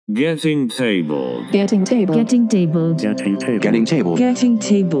Getting tabled. Getting tabled. Getting tabled. Getting tabled. Getting tabled. Getting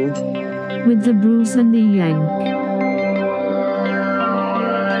tabled. With the Bruce and the Yank.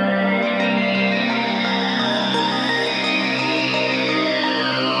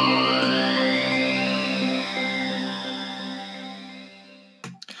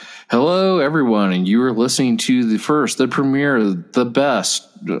 Hello, everyone, and you are listening to the premiere, the best,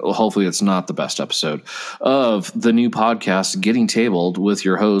 hopefully it's not the best episode, of the new podcast, Getting Tabled, with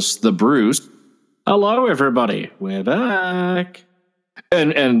your host, the Bruce. Hello, everybody. We're back.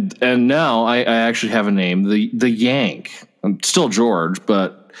 And now I actually have a name, the Yank. I'm still George,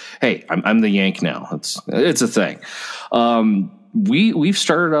 but hey, I'm the Yank now. It's a thing. We've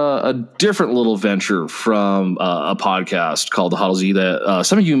started a different little venture from a podcast called The Huddle Z that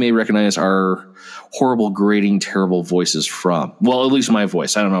some of you may recognize our horrible, grating, terrible voices from. Well, at least my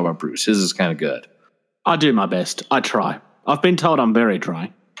voice. I don't know about Bruce. His is kind of good. I do my best. I try. I've been told I'm very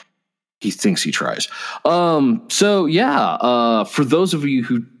dry. He thinks he tries. For those of you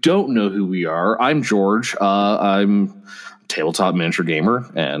who don't know who we are, I'm George. I'm a tabletop miniature gamer,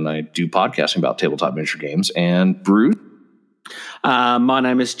 and I do podcasting about tabletop miniature games. And Bruce? My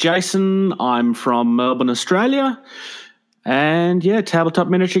name is Jason. I'm from Melbourne, Australia. And tabletop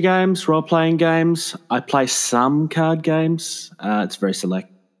miniature games, role-playing games. I play some card games. It's very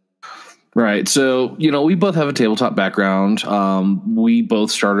select. Right. So, we both have a tabletop background. We both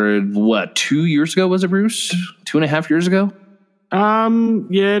started, 2 years ago, was it, Bruce? 2.5 years ago?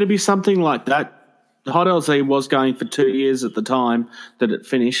 To be something like that. The Hot LZ was going for 2 years at the time that it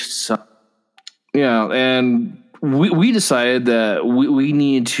finished. So. Yeah, and we decided that we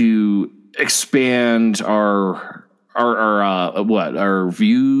need to expand our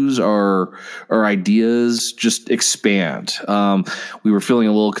views, our ideas, just expand. We were feeling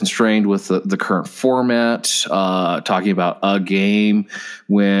a little constrained with the current format, talking about a game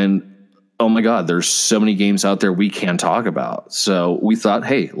when, oh my God, there's so many games out there we can talk about. So we thought,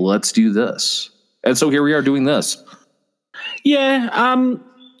 hey, let's do this. And so here we are doing this. Yeah,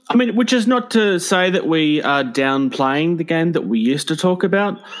 which is not to say that we are downplaying the game that we used to talk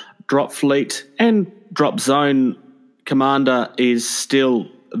about. Drop Fleet and Drop Zone Commander is still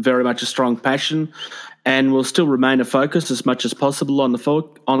very much a strong passion and will still remain a focus as much as possible on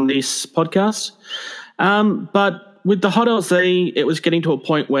this podcast. But with the Hot LZ, it was getting to a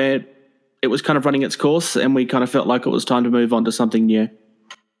point where it was kind of running its course and we kind of felt like it was time to move on to something new.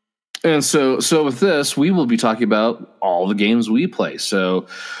 And so with this, we will be talking about all the games we play. So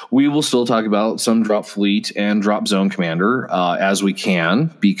we will still talk about some Drop Fleet and Drop Zone Commander as we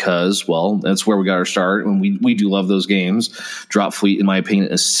can, because, well, that's where we got our start, and we do love those games. Drop Fleet, in my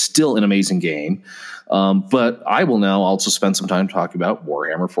opinion, is still an amazing game. But I will now also spend some time talking about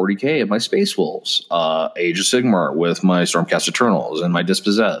Warhammer 40K and my Space Wolves, Age of Sigmar with my Stormcast Eternals and my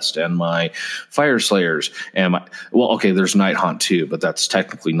Dispossessed and my Fire Slayers and there's Night Haunt too, but that's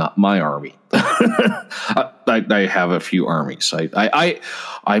technically not my army. I have a few armies.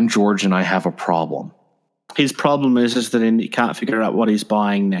 I'm George and I have a problem. His problem is that he can't figure out what he's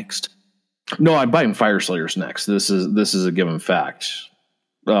buying next. No, I'm buying Fire Slayers next. This is a given fact.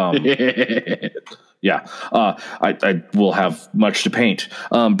 Yeah, I will have much to paint.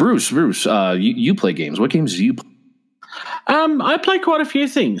 Bruce, you play games. What games do you play? I play quite a few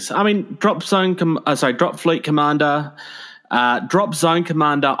things. I mean, Drop Fleet Commander. Drop Zone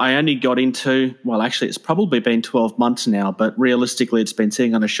Commander I only got into, well, actually it's probably been 12 months now, but realistically it's been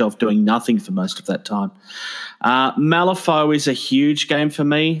sitting on a shelf doing nothing for most of that time. Malifaux is a huge game for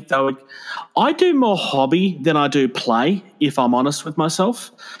me, though I do more hobby than I do play, if I'm honest with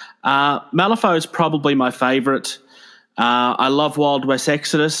myself. Malifaux is probably my favourite. I love Wild West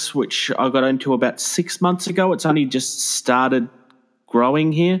Exodus, which I got into about 6 months ago. It's only just started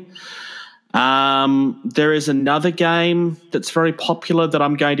growing here. There is another game that's very popular that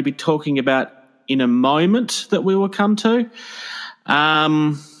I'm going to be talking about in a moment that we will come to.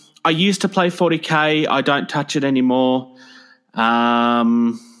 I used to play 40K. I don't touch it anymore.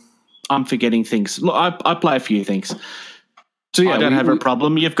 I'm forgetting things. Look, I play a few things. So yeah, I don't have a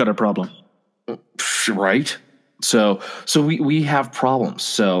problem. You've got a problem. Right. So we have problems.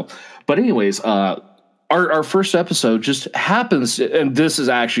 So, but anyways, our first episode just happens, and this is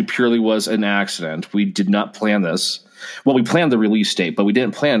actually purely was an accident. We did not plan this. Well, we planned the release date, but we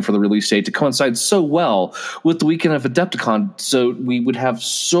didn't plan for the release date to coincide so well with the weekend of Adepticon, so we would have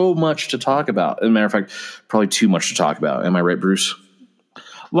so much to talk about. As a matter of fact, probably too much to talk about. Am I right, Bruce?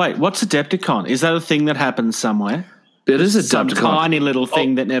 Wait, what's Adepticon? Is that a thing that happens somewhere? It is Adepticon. Some tiny little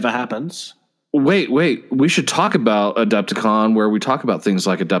thing that never happens. Wait. We should talk about Adepticon, where we talk about things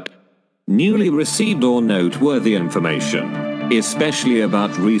like Newly received or noteworthy information. especially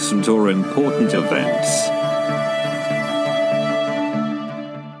about recent or important events.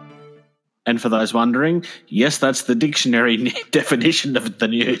 And for those wondering, yes, that's the dictionary definition of the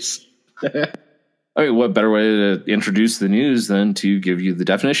news. I mean, what better way to introduce the news than to give you the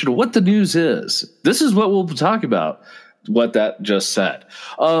definition of what the news is? This is what we'll talk about, what that just said.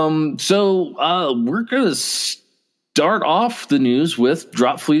 So we're going to start off the news with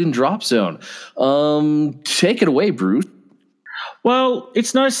Drop Fleet and Drop Zone. Take it away, Bruce. Well,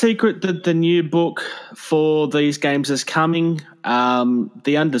 it's no secret that the new book for these games is coming.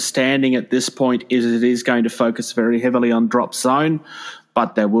 The understanding at this point is it is going to focus very heavily on Drop Zone,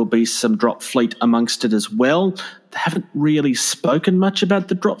 but there will be some Drop Fleet amongst it as well. They haven't really spoken much about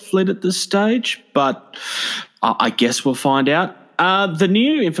the Drop Fleet at this stage, but I guess we'll find out. The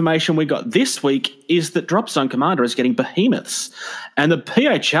new information we got this week is that Drop Zone Commander is getting behemoths, and the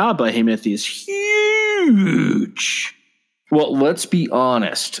PHR behemoth is huge. Well, let's be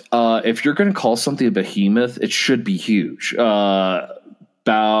honest. If you're going to call something a behemoth, it should be huge. About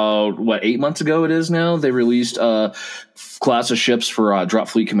 8 months ago it is now, they released a class of ships for Drop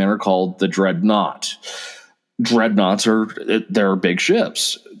Fleet Commander called the Dreadnought. Dreadnoughts they're big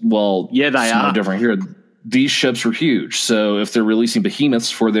ships. Well, yeah, they it's are no different here. These ships are huge. So if they're releasing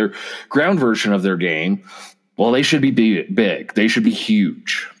behemoths for their ground version of their game, well, they should be big. They should be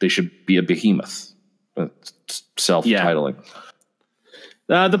huge. They should be a behemoth. Self-titling.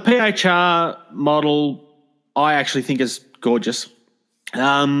 The PHR model, I actually think is gorgeous.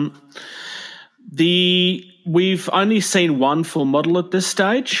 We've only seen one full model at this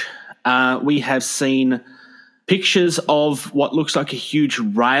stage. We have seen pictures of what looks like a huge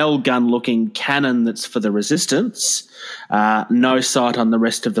railgun-looking cannon that's for the Resistance. No sight on the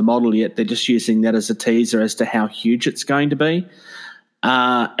rest of the model yet. They're just using that as a teaser as to how huge it's going to be.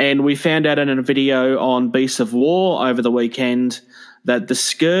 And we found out in a video on Beasts of War over the weekend that the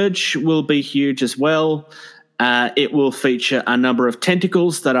Scourge will be huge as well. It will feature a number of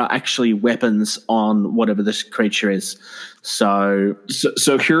tentacles that are actually weapons on whatever this creature is. So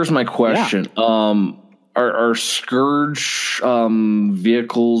here's my question. Yeah. Are Scourge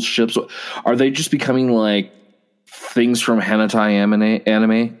vehicles, ships, are they just becoming like things from hentai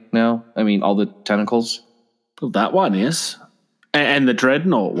anime now? I mean, all the tentacles? Well, that one is. And the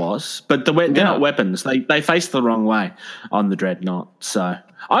Dreadnought was. But they're not weapons. They face the wrong way on the Dreadnought. So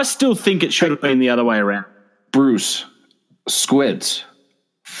I still think it should have been the other way around. Bruce, squids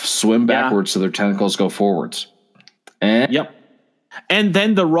swim backwards so their tentacles go forwards. Yep. And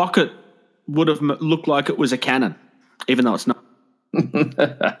then the rocket would have looked like it was a cannon, even though it's not.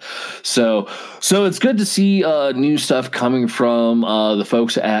 So it's good to see new stuff coming from the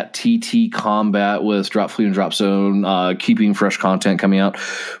folks at TT Combat with Drop Fleet and Drop Zone, keeping fresh content coming out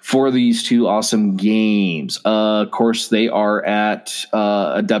for these two awesome games. Of course, they are at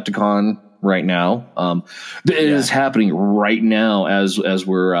Adepticon right now. It is happening right now as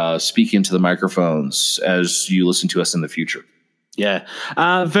we're speaking to the microphones as you listen to us in the future. Yeah.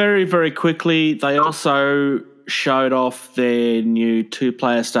 Very, very quickly, they also showed off their new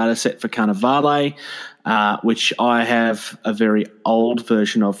 2-player starter set for Carnivale, which I have a very old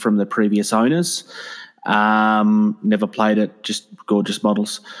version of from the previous owners. Never played it, just gorgeous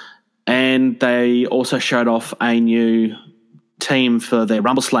models. And they also showed off a new team for their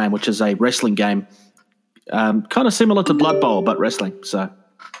Rumble Slam, which is a wrestling game, kind of similar to Blood Bowl, but wrestling. So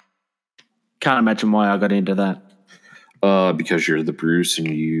can't imagine why I got into that. Because you're the Bruce and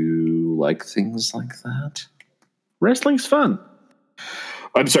you like things like that? Wrestling's fun.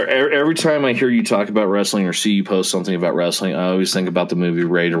 I'm sorry. Every time I hear you talk about wrestling or see you post something about wrestling, I always think about the movie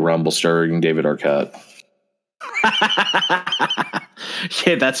Ready to Rumble starring David Arquette.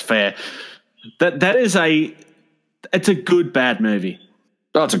 Yeah, that's fair. That is it's a good bad movie.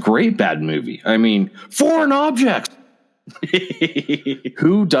 Oh, it's a great bad movie. I mean, foreign objects.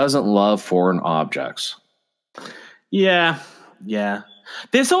 Who doesn't love foreign objects? Yeah.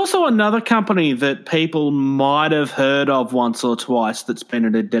 There's also another company that people might have heard of once or twice that's been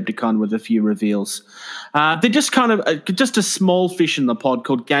at Adepticon with a few reveals. They're just kind of just a small fish in the pod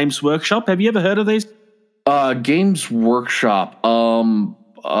called Games Workshop. Have you ever heard of these? Games Workshop.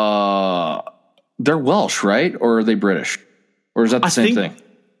 They're Welsh, right? Or are they British? Or is that the same thing?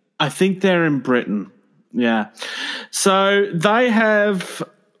 I think they're in Britain. Yeah. So they have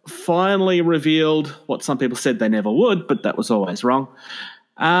finally revealed what some people said they never would, but that was always wrong.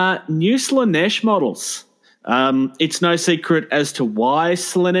 New Slaanesh models. It's no secret as to why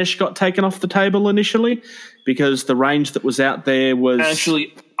Slaanesh got taken off the table initially, because the range that was out there was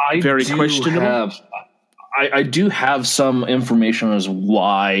actually very questionable. I do have some information as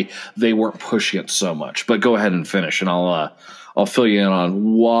why they weren't pushing it so much, but go ahead and finish, and I'll I'll fill you in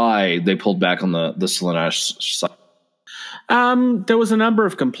on why they pulled back on the Slaanesh side. There was a number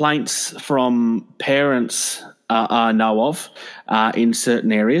of complaints from parents I know of in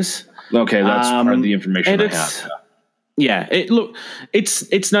certain areas. Okay, that's part of the information I have. Yeah,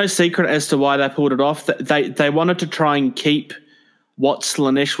 it's no secret as to why they pulled it off. They wanted to try and keep what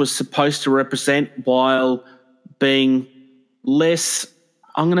Slaanesh was supposed to represent while being less,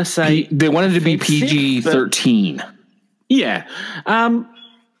 I'm going to say... They wanted to be PG-13. Yeah.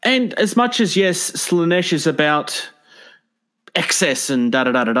 And as much as, yes, Slaanesh is about excess and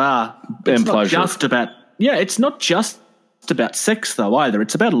da-da-da-da-da, and pleasure. It's not just about sex, though, either.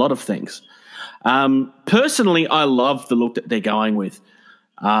 It's about a lot of things. Personally, I love the look that they're going with.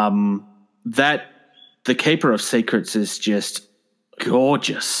 That the Keeper of Secrets is just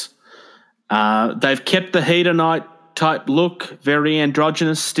gorgeous. They've kept the Hedonite type look, very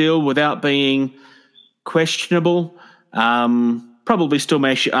androgynous still, without being questionable. Probably still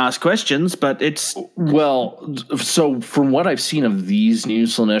makes you ask questions, but it's... Well, so from what I've seen of these new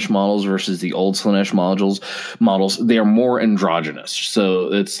Slaanesh models versus the old Slaanesh models, they are more androgynous.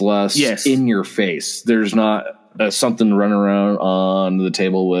 So it's less in your face. There's not something running around on the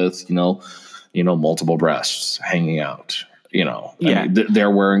table with, multiple breasts hanging out. I mean,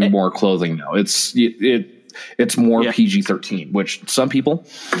 they're wearing more clothing now. It's more PG-13, which some people...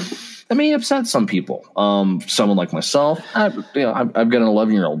 That may upset some people. Someone like myself, I've got an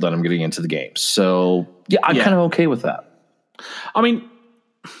 11-year-old that I'm getting into the games. So, I'm kind of okay with that. I mean,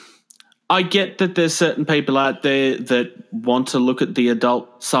 I get that there's certain people out there that want to look at the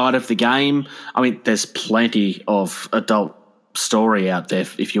adult side of the game. I mean, there's plenty of adult story out there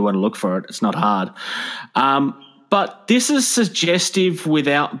if you want to look for it. It's not hard. But this is suggestive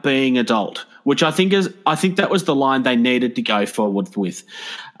without being adult, which I think that was the line they needed to go forward with.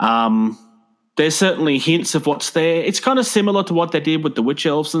 There's certainly hints of what's there. It's kind of similar to what they did with the witch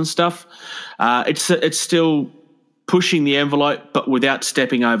elves and stuff. It's still pushing the envelope, but without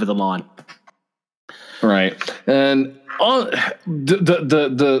stepping over the line. Right. And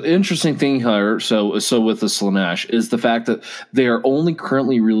the interesting thing here, so with the Slaanesh, is the fact that they are only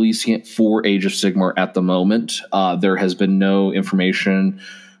currently releasing it for Age of Sigmar at the moment. There has been no information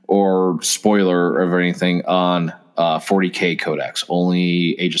or spoiler of anything on 40K Codex,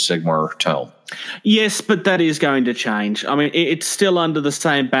 only Age of Sigmar tome. Yes, but that is going to change. I mean, it's still under the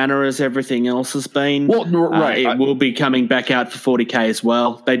same banner as everything else has been. Well, right. It will be coming back out for 40K as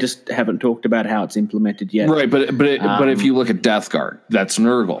well. They just haven't talked about how it's implemented yet. Right, but if you look at Death Guard, that's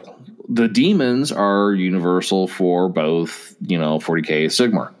Nurgle. The demons are universal for both, 40K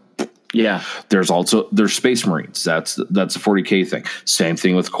Sigmar. Yeah. There's Space Marines. That's a 40K thing. Same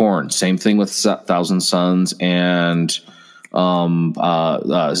thing with Khorne. Same thing with Thousand Suns and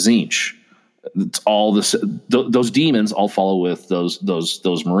Tzeentch. It's all this. Those demons all follow with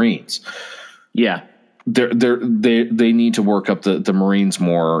those Marines. Yeah. They need to work up the Marines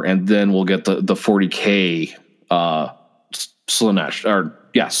more, and then we'll get the 40K Slaanesh. Slaanesh.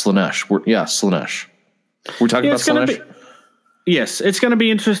 Slaanesh. We're talking about Slaanesh. Yes, it's going to be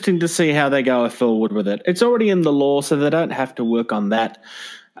interesting to see how they go forward with it. It's already in the law, so they don't have to work on that.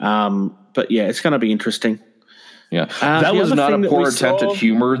 But yeah, it's going to be interesting. Yeah, that was not a poor attempt at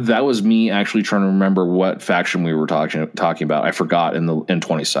humor. That was me actually trying to remember what faction we were talking about. I forgot in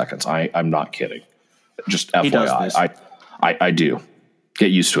 20 seconds. I'm not kidding. Just FYI, I do. Get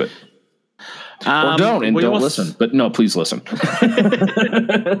used to it. Or don't listen. But no, please listen.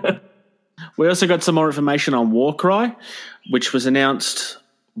 We also got some more information on Warcry, which was announced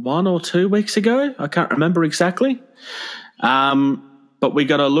 1 or 2 weeks ago. I can't remember exactly. But we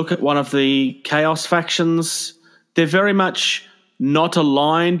got to look at one of the Chaos factions. They're very much not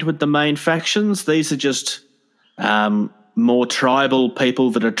aligned with the main factions. These are just more tribal people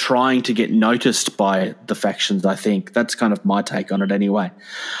that are trying to get noticed by the factions, I think. That's kind of my take on it anyway.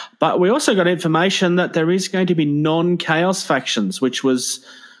 But we also got information that there is going to be non-Chaos factions, which was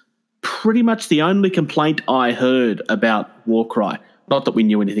pretty much the only complaint I heard about Warcry. Not that we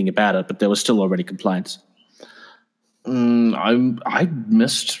knew anything about it, but there were still already complaints. I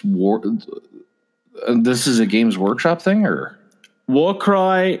missed War. This is a Games Workshop thing, or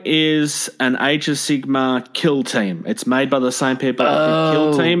Warcry is an Age of Sigmar kill team. It's made by the same people that did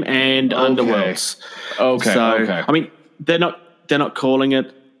Kill Team and Underworlds. Okay. I mean, they're not calling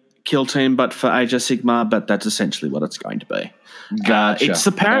it Kill Team, but for Age of Sigmar, but that's essentially what it's going to be. Gotcha. It's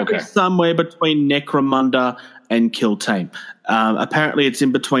apparently somewhere between Necromunda and Kill Team. Apparently it's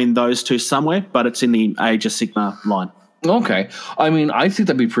in between those two somewhere, but it's in the Age of Sigmar line. Okay. I mean, I think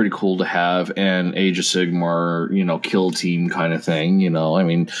that'd be pretty cool to have an Age of Sigmar, kill team kind of thing. I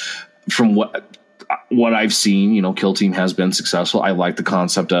mean, from what what I've seen, Kill Team has been successful. I like the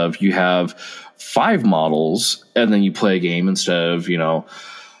concept of you have 5 models and then you play a game instead of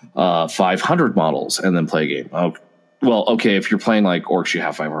 500 models and then play a game. Well, okay, if you're playing like orcs, you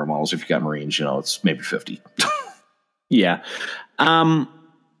have 500 models. If you got Marines, it's maybe 50. Yeah.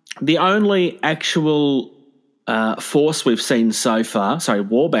 The only actual force we've seen so far,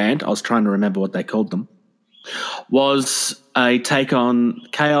 Warband, I was trying to remember what they called them, was a take on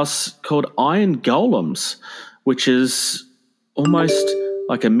Chaos called Iron Golems, which is almost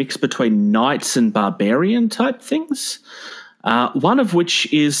like a mix between knights and barbarian type things. One of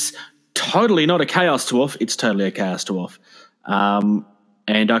which is totally not a Chaos Dwarf. It's totally a Chaos Dwarf.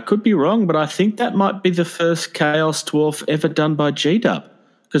 And I could be wrong, but I think that might be the first Chaos Dwarf ever done by G-Dub,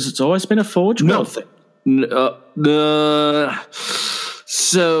 because it's always been a Forge World thing.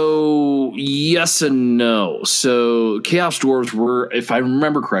 So yes and no. So Chaos Dwarves were, if I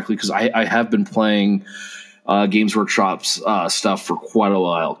remember correctly, because I have been playing Games Workshop's stuff for quite a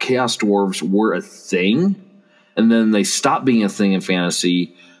while. Chaos Dwarves were a thing, and then they stopped being a thing in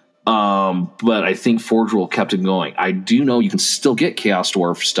Fantasy. But I think Forge World kept it going. I do know you can still get Chaos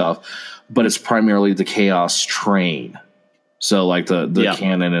Dwarf stuff, but it's primarily the Chaos Train. So like the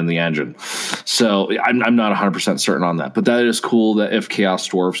cannon and the engine. So I'm not 100% certain on that, but that is cool that if Chaos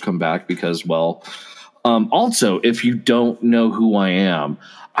Dwarves come back, because also if you don't know who I am,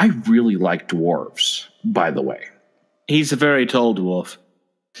 I really like dwarves, by the way. He's a very tall dwarf.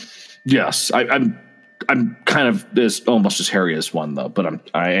 Yes, I'm kind of almost as hairy as one though,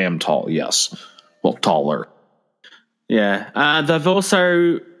 but I am tall. Yes, well, taller. Yeah, they've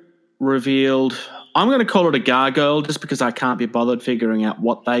also revealed, I'm going to call it a gargoyle just because I can't be bothered figuring out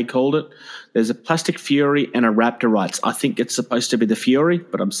what they called it. There's a Plastic Fury and a Raptorites. I think it's supposed to be the Fury,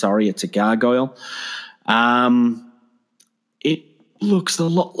 but I'm sorry, it's a gargoyle. It looks a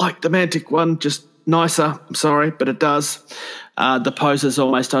lot like the Mantic one, just nicer. I'm sorry, but it does. The pose is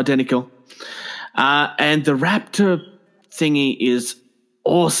almost identical. And the raptor thingy is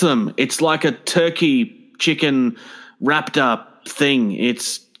awesome. It's like a turkey chicken raptor thing.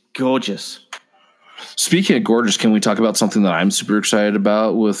 It's gorgeous. Speaking of gorgeous, can we talk about something that I'm super excited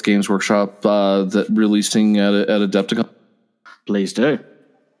about with Games Workshop that releasing at Adepticon? Please do.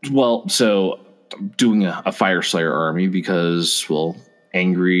 Well, so I'm doing a Fire Slayer army because,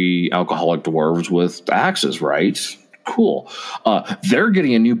 angry alcoholic dwarves with axes, right? Cool. They're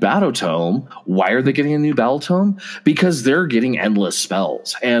getting a new battle tome. Why are they getting a new battle tome? Because they're getting endless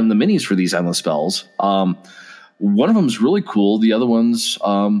spells, and the minis for these endless spells. One of them is really cool. The other one's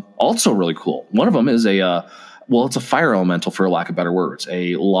also really cool. One of them is it's a fire elemental, for lack of better words,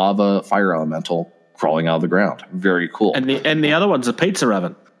 a lava fire elemental crawling out of the ground. Very cool. And the other one's a pizza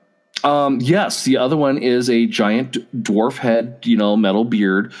oven. Yes, the other one is a giant dwarf head, metal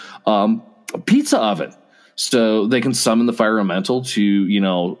beard, pizza oven. So they can summon the fire elemental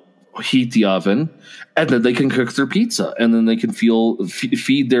to, heat the oven, and then they can cook their pizza, and then they can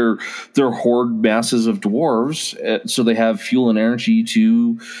feed their horde masses of dwarves, so they have fuel and energy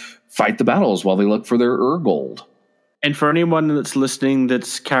to fight the battles while they look for their Urgold. And for anyone that's listening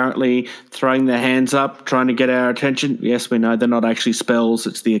that's currently throwing their hands up, trying to get our attention, yes, we know they're not actually spells;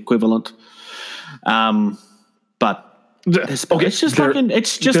 it's the equivalent. But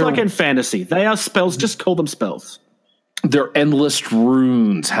it's just like in fantasy. They are spells. Just call them spells. They're endless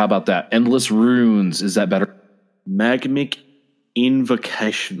runes. How about that? Endless runes. Is that better? Magmic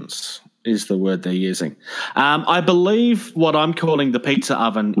invocations is the word they're using. I believe what I'm calling the pizza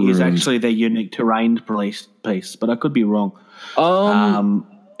oven is actually their unique terrain piece, but I could be wrong.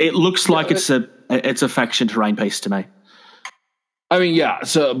 It looks like it's a faction terrain piece to me. I mean, yeah.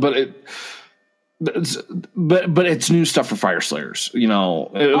 So, but it's new stuff for Fire Slayers. It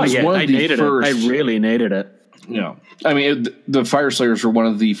was one of the first. They really needed it. Yeah, I mean, the Fire Slayers were one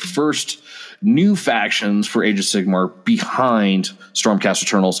of the first new factions for Age of Sigmar behind Stormcast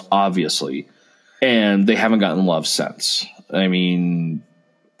Eternals, obviously, and they haven't gotten love since. I mean,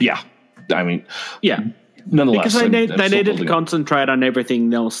 yeah. Nonetheless, because they needed to concentrate on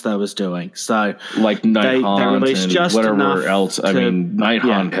everything else they was doing. So, like Nighthaunt and just whatever else.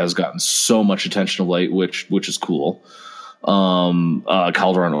 Nighthaunt has gotten so much attention of late, which is cool.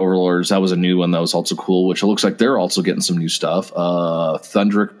 Calderon Overlords, that was a new one that was also cool, which it looks like they're also getting some new stuff.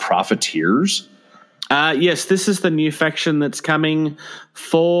 Thunderic Profiteers. Yes, this is the new faction that's coming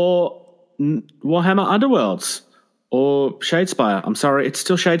for Warhammer Underworlds or Shadespire. I'm sorry, it's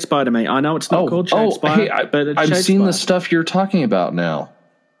still Shadespire to me. I know it's not called Shadespire, but it's I've Shadespire. seen the stuff you're talking about now.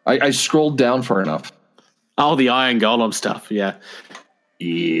 I scrolled down far enough. Oh, the Iron Golem stuff, yeah.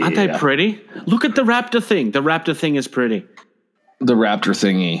 Yeah. Aren't they pretty? Look at the raptor thing. The raptor thing is pretty. The raptor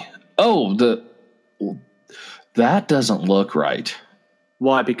thingy. Oh, that doesn't look right.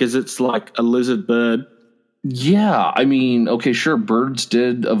 Why? Because it's like a lizard bird. Yeah, I mean, okay, sure, birds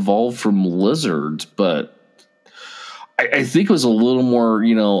did evolve from lizards, but I think it was a little more,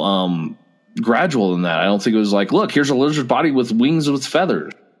 gradual than that. I don't think it was like, look, here's a lizard body with wings with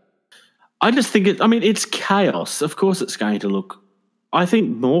feathers. I just think it's chaos. Of course it's going to look... I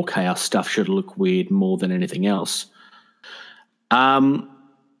think more chaos stuff should look weird more than anything else. The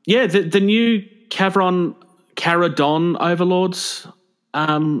new Caradon overlords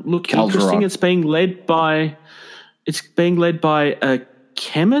look Calderon. interesting. It's being led by a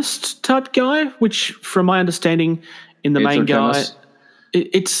chemist type guy, which from my understanding in the It's main our guy, chemist.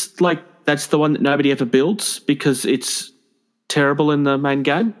 it's like that's the one that nobody ever builds because it's terrible in the main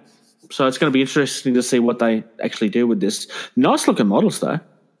game. So it's going to be interesting to see what they actually do with this. Nice looking models, though.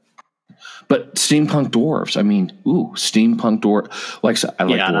 But steampunk dwarves. I mean, steampunk dwarf. Like I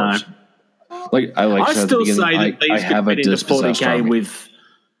like dwarves. I still say that these could fit into 40k with.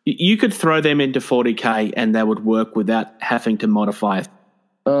 You could throw them into 40k and they would work without having to modify.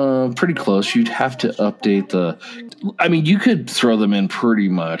 Pretty close. You'd have to update you could throw them in pretty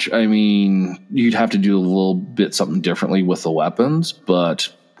much. I mean, you'd have to do a little bit something differently with the weapons,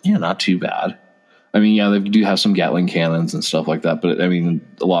 but not too bad. I mean, they do have some Gatling cannons and stuff like that, but I mean,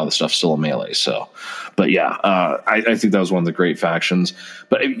 a lot of the stuff's still a melee. So, but I think that was one of the great factions.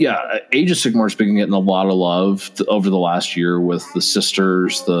 But Age of Sigmar's been getting a lot of love over the last year with the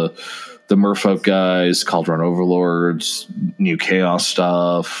Sisters, the Merfolk guys, Calderon Overlords, new Chaos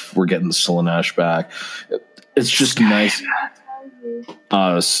stuff. We're getting the Slaanesh back. It's just nice.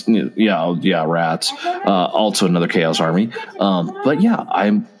 Rats. Also another Chaos army.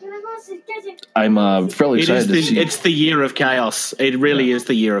 I'm fairly excited to see. It's the year of chaos. It really is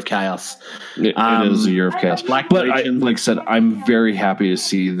the year of chaos. It is the year of chaos. Like I said, I'm very happy to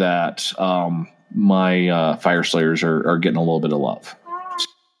see that my Fire Slayers are getting a little bit of love.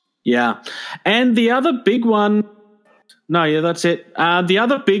 Yeah. And the other big one... No, yeah, that's it. The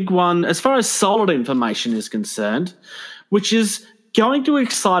other big one, as far as solid information is concerned, which is going to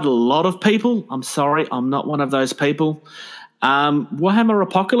excite a lot of people. I'm sorry, I'm not one of those people. Warhammer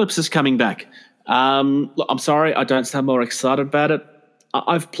Apocalypse is coming back. Look, I'm sorry, I don't sound more excited about it.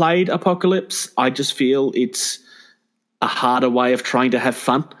 I've played Apocalypse. I just feel it's a harder way of trying to have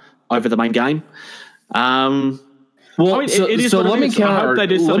fun over the main game. Let me counter argue. I hope they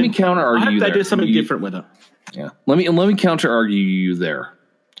do something different with it. Yeah, let me counter argue you there.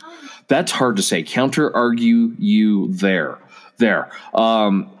 That's hard to say. Counter argue you there.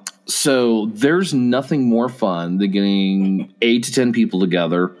 So there's nothing more fun than getting 8 to 10 people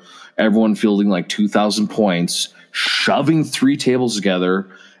together, everyone fielding like 2,000 points, shoving 3 tables together,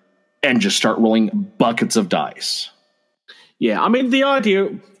 and just start rolling buckets of dice. Yeah, I mean, the idea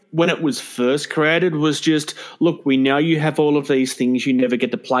when it was first created was just, look, we know you have all of these things you never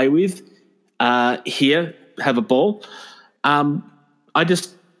get to play with. Here, have a ball.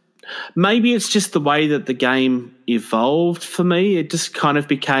 Maybe it's just the way that the game evolved for me. It just kind of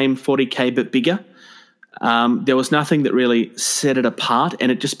became 40k but bigger. There was nothing that really set it apart,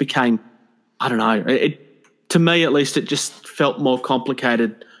 and it just became, I don't know. To me, at least, it just felt more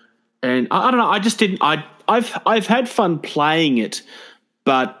complicated. And I don't know. I just didn't. I've had fun playing it,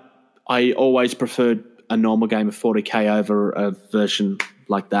 but I always preferred a normal game of 40k over a version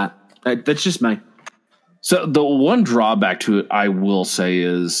like that. That's just me. So the one drawback to it, I will say,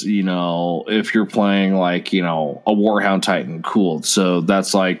 is, if you're playing like, a Warhound Titan, cool. So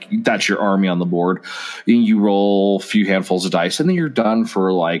that's your army on the board. And you roll a few handfuls of dice, and then you're done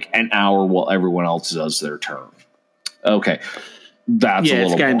for like an hour while everyone else does their turn. Okay. That's a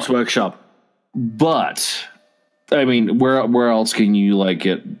little it's Games boring. Workshop. But, I mean, where else can you like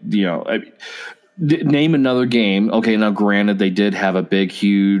get, name another game. Okay, now granted, they did have a big,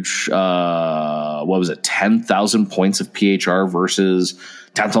 huge, 10,000 points of PHR versus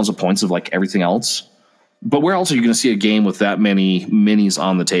 10,000 points of like everything else. But where else are you going to see a game with that many minis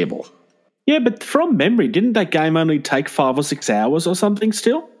on the table? Yeah, but from memory, didn't that game only take 5 or 6 hours or something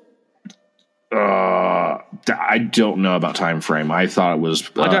still? I don't know about time frame. I thought it was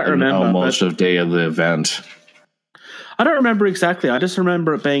I don't remember, almost a day of the event. I don't remember exactly. I just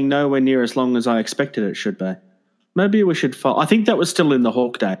remember it being nowhere near as long as I expected it should be. Maybe we should follow. I think that was still in the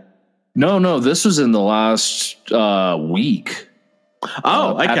Hawk Day. No, this was in the last week.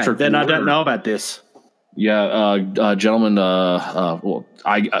 Oh, okay. Patrick Then Warner. I don't know about this. Yeah, gentleman. I'll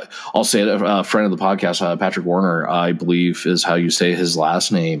say it. A friend of the podcast, Patrick Warner, I believe is how you say his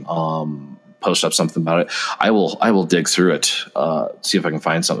last name. Post up something about it. I will dig through it. See if I can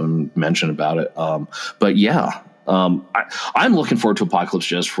find something mentioned about it. But yeah, I'm looking forward to Apocalypse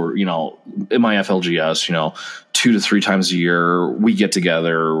just for, in my FLGS, 2 to 3 times a year, we get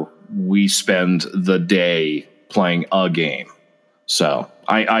together, we spend the day playing a game. So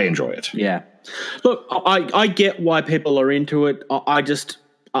I enjoy it. Yeah. Look, I get why people are into it.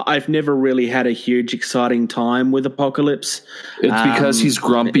 I've never really had a huge exciting time with Apocalypse. It's because he's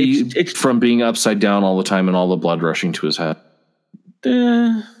grumpy from being upside down all the time and all the blood rushing to his head.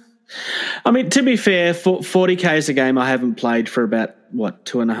 I mean, to be fair, 40K is a game I haven't played for about,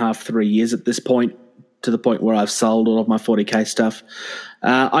 2.5, 3 years at this point, to the point where I've sold all of my 40K stuff.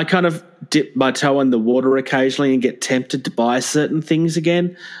 I kind of dip my toe in the water occasionally and get tempted to buy certain things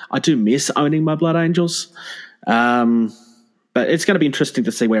again. I do miss owning my Blood Angels. But it's going to be interesting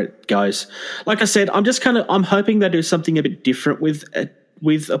to see where it goes. Like I said, I'm hoping they do something a bit different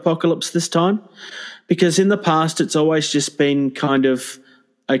with Apocalypse this time, because in the past it's always just been kind of,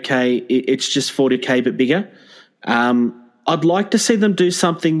 okay, it's just 40K but bigger. I'd like to see them do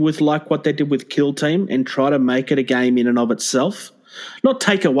something with like what they did with Kill Team and try to make it a game in and of itself. Not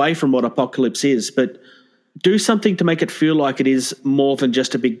take away from what Apocalypse is, but do something to make it feel like it is more than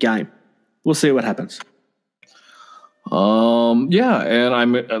just a big game. We'll see what happens. Yeah, and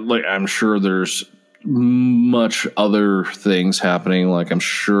I'm sure there's much other things happening. Like I'm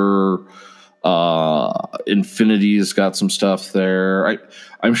sure Infinity's got some stuff there.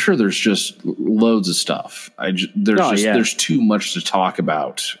 I'm sure there's just loads of stuff. There's too much to talk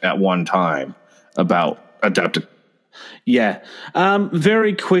about at one time about Adepticon. Yeah.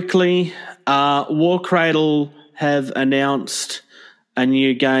 Very quickly, Warcradle have announced a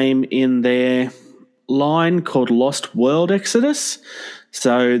new game in their line called Lost World Exodus.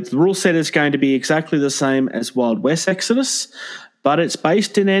 So the rule set is going to be exactly the same as Wild West Exodus, but it's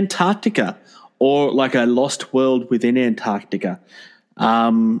based in Antarctica, or like a lost world within Antarctica.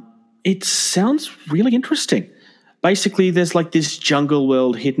 It sounds really interesting. Basically, there's like this jungle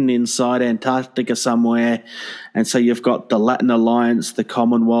world hidden inside Antarctica somewhere. And so you've got the Latin Alliance, the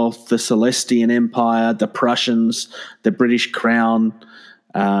Commonwealth, the Celestian Empire, the Prussians, the British Crown,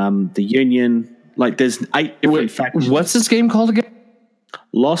 the Union. Like there's 8 different factions. What's this game called again?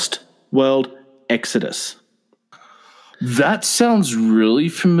 Lost World Exodus. That sounds really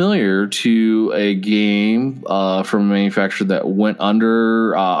familiar to a game from a manufacturer that went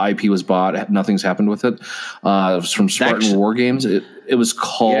under. IP was bought. Nothing's happened with it. It was from Spartan War Games. It was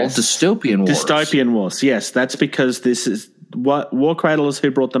called Dystopian Wars. Dystopian Wars. Yes, that's because this is what Warcradle is who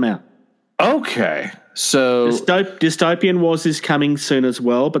brought them out. Okay, so Dystopian Wars is coming soon as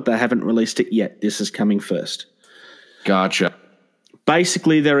well, but they haven't released it yet. This is coming first. Gotcha.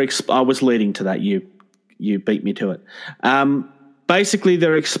 Basically, I was leading to that. You beat me to it. Basically,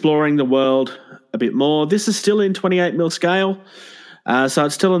 they're exploring the world a bit more. This is still in 28mm scale, so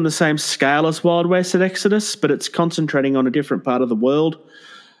it's still in the same scale as Wild West and Exodus, but it's concentrating on a different part of the world.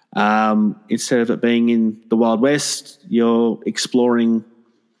 Instead of it being in the Wild West, you're exploring.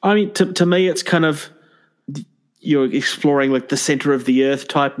 I mean, to me, it's kind of you're exploring like the center of the earth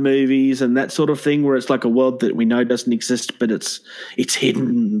type movies and that sort of thing, where it's like a world that we know doesn't exist, but it's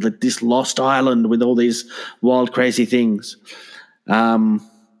hidden, like this lost island with all these wild, crazy things.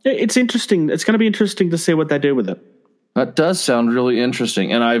 It's interesting. It's going to be interesting to see what they do with it. That does sound really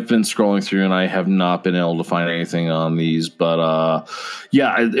interesting. And I've been scrolling through and I have not been able to find anything on these, but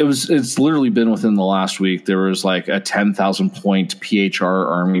it's literally been within the last week. There was like a 10,000 point PHR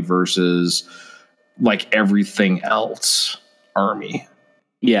army versus like everything else army.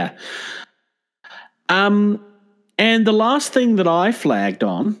 Yeah. And the last thing that I flagged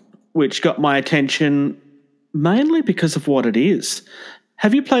on, which got my attention mainly because of what it is.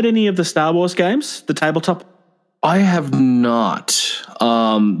 Have you played any of the Star Wars games, the tabletop? I have not.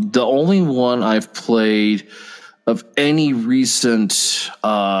 The only one I've played of any recent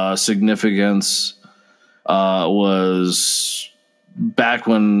significance was back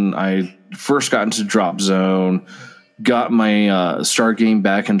when I first got into Drop Zone, got my start game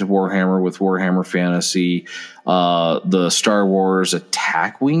back into Warhammer with Warhammer Fantasy. The Star Wars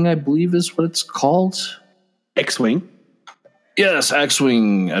Attack Wing, I believe is what it's called. X-Wing? Yes,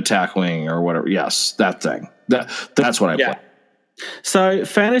 X-Wing Attack Wing or whatever. Yes, that thing. That's what I play. So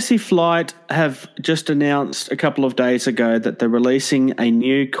Fantasy Flight have just announced a couple of days ago that they're releasing a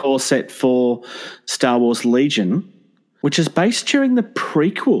new core set for Star Wars Legion, which is based during the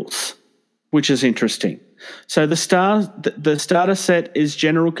prequels, which is interesting. So the starter set is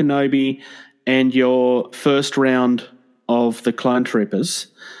General Kenobi and your first round of the Clone Troopers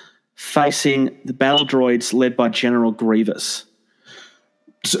facing the battle droids led by General Grievous.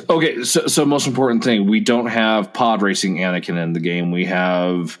 So most important thing, we don't have pod racing Anakin in the game. We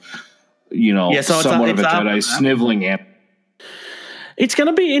have So somewhat of a after Jedi that. sniveling at. It's going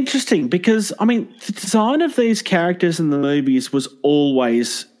to be interesting because, I mean, the design of these characters in the movies was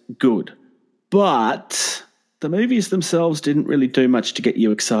always good, but the movies themselves didn't really do much to get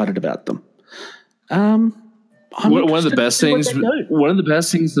you excited about them. One of the best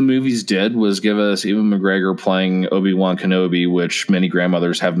things the movies did was give us Ewan McGregor playing Obi-Wan Kenobi, which many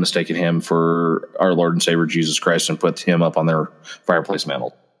grandmothers have mistaken him for our Lord and Savior Jesus Christ and put him up on their fireplace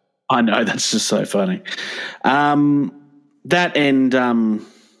mantle. I know, that's just so funny. That and Liam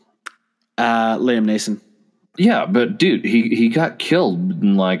Neeson. Yeah, but dude, he got killed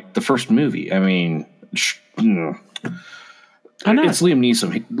in like the first movie. I mean, I know. It's Liam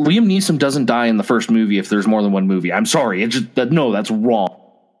Neeson. Liam Neeson doesn't die in the first movie if there's more than one movie. I'm sorry. That's wrong.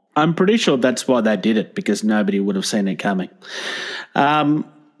 I'm pretty sure that's why they did it, because nobody would have seen it coming.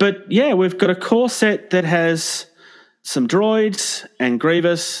 But yeah, we've got a core set that has some droids and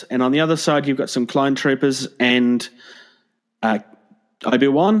Grievous, and on the other side you've got some clone troopers and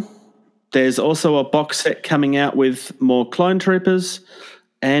Obi-Wan. There's also a box set coming out with more clone troopers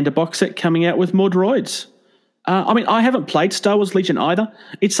and a box set coming out with more droids. I mean, I haven't played Star Wars Legion either.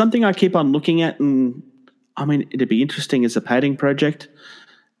 It's something I keep on looking at, and I mean, it'd be interesting as a padding project,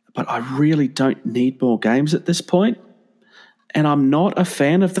 but I really don't need more games at this point. And I'm not a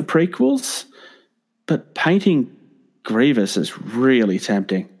fan of the prequels, but painting Grievous is really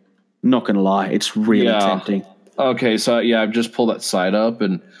tempting. Not going to lie, it's really tempting. Okay, so yeah, I've just pulled that side up,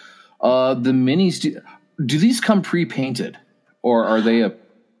 and the minis, do these come pre-painted, or are they a...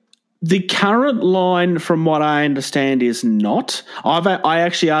 The current line, from what I understand, is not. I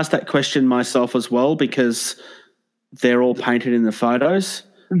actually asked that question myself as well, because they're all painted in the photos.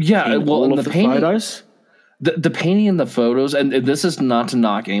 Yeah, well, all of the photos. The painting in the photos, and this is not to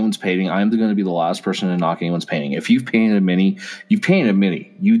knock anyone's painting. I'm going to be the last person to knock anyone's painting. If you've painted a mini, you've painted a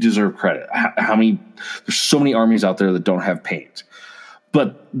mini. You deserve credit. How many? There's so many armies out there that don't have paint.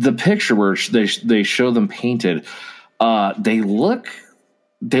 But the picture where they show them painted, they look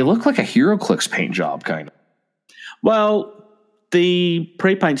like a HeroClix paint job, kind of. Well, the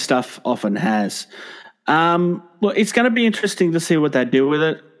pre-paint stuff often has. Well, it's going to be interesting to see what they do with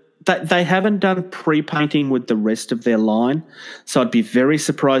it. They haven't done pre-painting with the rest of their line, so I'd be very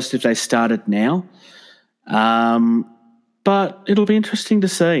surprised if they started now. But it'll be interesting to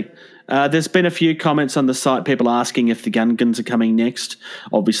see. There's been a few comments on the site, people asking if the Gungans are coming next.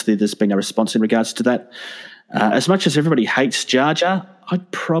 Obviously, there's been a response in regards to that. As much as everybody hates Jar Jar,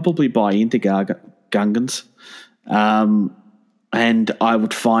 I'd probably buy into Gungans. And I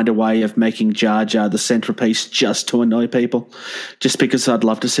would find a way of making Jar Jar the centerpiece just to annoy people, just because I'd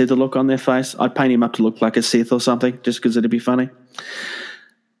love to see the look on their face. I'd paint him up to look like a Sith or something, just because it'd be funny.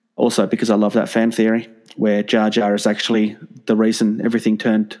 Also, because I love that fan theory where Jar Jar is actually the reason everything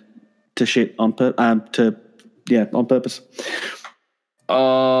turned to shit on purpose.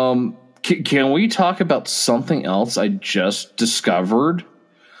 Can we talk about something else I just discovered?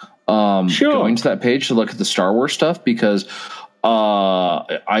 Sure. Going to that page to look at the Star Wars stuff, because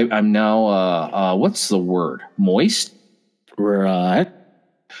I'm now what's the word? Moist? Right.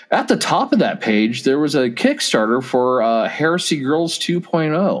 At the top of that page, there was a Kickstarter for Heresy Girls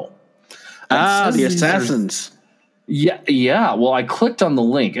 2.0. The Assassins. Yeah. Well, I clicked on the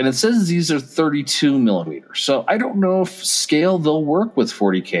link, and it says these are 32 millimeters. So I don't know if scale they'll work with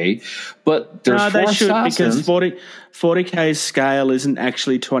 40K, but there's they four should, Assassins. because 40K's scale isn't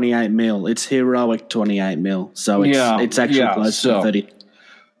actually 28 mil. It's heroic 28 mil. So it's actually close to 30.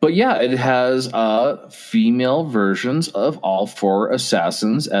 But yeah, it has female versions of all four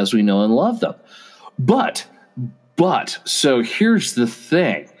Assassins as we know and love them. But, so here's the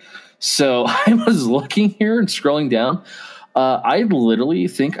thing. So I was looking here and scrolling down. I literally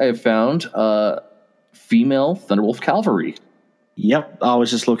think I have found female Thunderwolf Cavalry. Yep, I was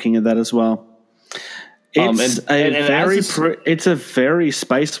just looking at that as well. It's a very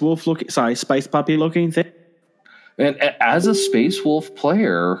space puppy looking thing. And as a Space Wolf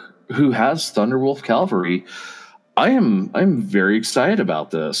player who has Thunderwolf Cavalry, I'm very excited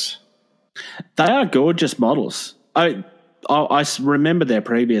about this. They are gorgeous models. I remember their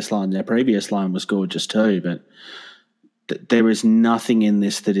previous line. Their previous line was gorgeous too, but there is nothing in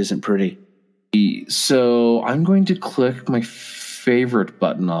this that isn't pretty. So I'm going to click my favorite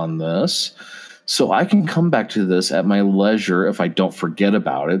button on this, so I can come back to this at my leisure if I don't forget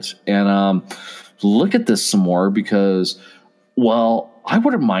about it, and look at this some more, because, well, I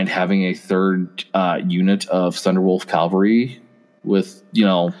wouldn't mind having a third unit of Thunderwolf Cavalry with,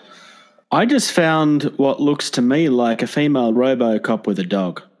 I just found what looks to me like a female RoboCop with a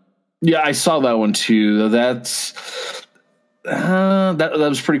dog. Yeah, I saw that one too. That's That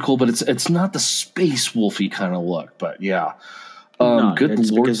was pretty cool, but it's not the Space Wolfy kind of look. But yeah, No, good it's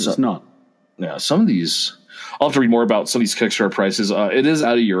lord, because it's not. yeah, some of these. I'll have to read more about some of these Kickstarter prices. It is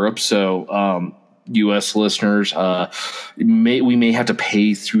out of Europe, so U.S. listeners, we may have to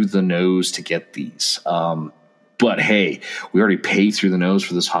pay through the nose to get these. But hey, we already paid through the nose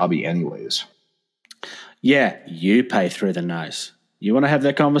for this hobby, anyways. Yeah, you pay through the nose. You want to have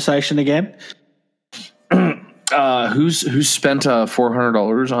that conversation again? Who's spent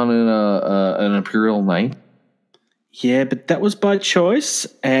 $400 on an Imperial Knight? Yeah, but that was by choice,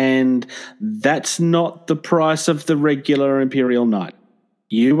 and that's not the price of the regular Imperial Knight.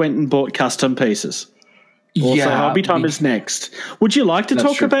 You went and bought custom pieces. Also, Hobby Time is next. Would you like to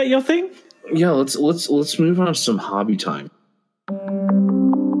talk true. about your thing? Yeah, let's move on to some Hobby Time.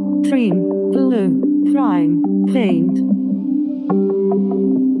 Cream, blue, prime, paint.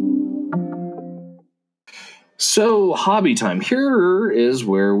 So, Hobby Time. Here is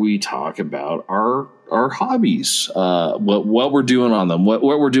where we talk about our hobbies, what we're doing on them, what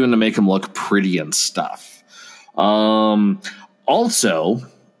we're doing to make them look pretty and stuff. Also,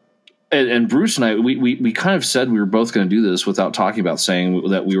 and Bruce and I, we kind of said we were both going to do this without talking about saying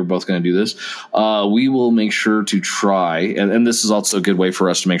that we were both going to do this. We will make sure to try, and this is also a good way for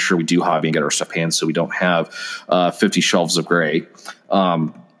us to make sure we do hobby and get our stuff panned so we don't have 50 shelves of gray.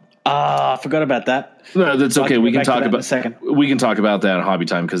 I forgot about that. No, that's okay. We can talk about in a second. We can talk about that in Hobby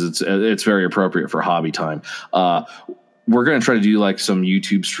Time because it's very appropriate for Hobby Time. We're going to try to do like some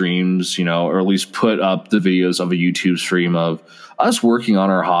YouTube streams, or at least put up the videos of a YouTube stream of us working on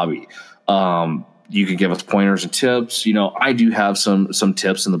our hobby. You can give us pointers and tips. I do have some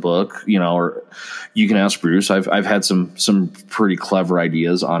tips in the book, or you can ask Bruce. I've had some pretty clever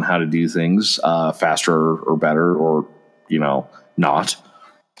ideas on how to do things faster or better or not.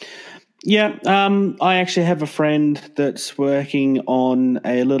 Yeah, I actually have a friend that's working on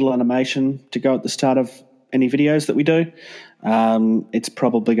a little animation to go at the start of any videos that we do. It's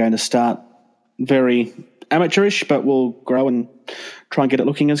probably going to start very amateurish, but we'll grow and try and get it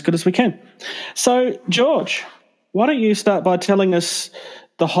looking as good as we can. So, George, why don't you start by telling us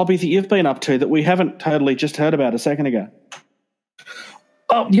the hobby that you've been up to that we haven't totally just heard about a second ago?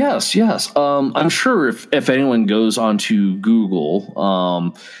 Oh, yes. I'm sure if anyone goes onto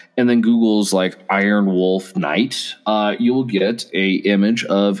Google and then Google's like Iron Wolf Knight, you'll get a image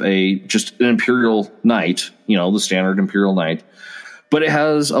of just an Imperial Knight, the standard Imperial Knight, but it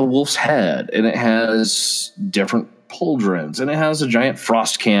has a wolf's head and it has different pauldrons and it has a giant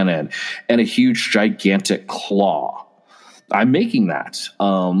frost cannon and a huge gigantic claw. I'm making that.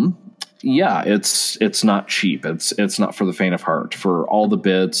 Yeah, it's not cheap. It's not for the faint of heart. For all the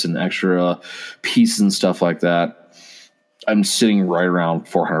bits and extra pieces and stuff like that, I'm sitting right around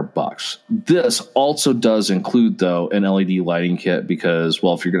 $400. This also does include though an LED lighting kit because,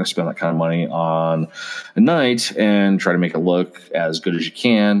 well, if you're going to spend that kind of money on a night and try to make it look as good as you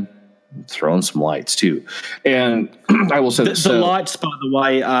can, throw in some lights too. And I will say the lights, by the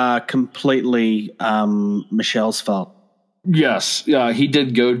way, are completely Michelle's fault. Yes, he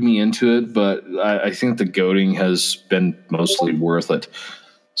did goad me into it, but I think the goading has been mostly worth it.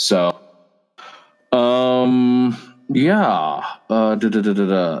 So, yeah.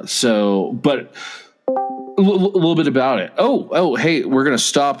 So, but a little bit about it. Oh, hey, we're going to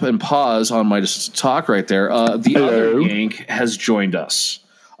stop and pause on my talk right there. The other yank has joined us.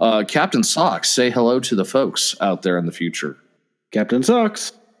 Captain Socks, say hello to the folks out there in the future. Captain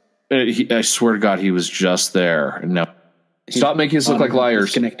Socks. I swear to God, he was just there. No. Stop making us look like liars.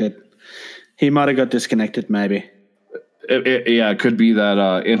 Disconnected. He might have got disconnected, maybe. It could be that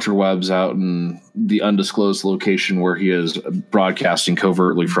interwebs out in the undisclosed location where he is broadcasting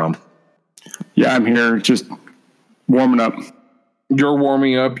covertly from. Yeah, I'm here just warming up. You're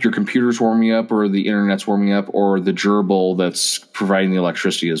warming up, your computer's warming up, or the internet's warming up, or the gerbil that's providing the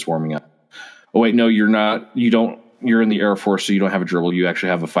electricity is warming up. Oh, wait, no, you're not. You're in the Air Force, so you don't have a gerbil. You actually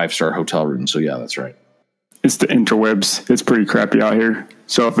have a 5-star hotel room. So, yeah, that's right. It's the interwebs. It's pretty crappy out here.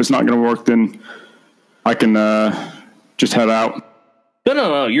 So if it's not going to work, then I can just head out.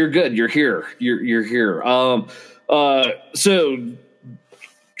 No. You're good. You're here. You're here. So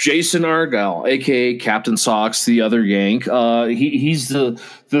Jason Argyle, a.k.a. Captain Socks, the other yank, he's the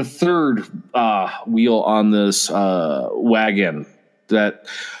third wheel on this wagon.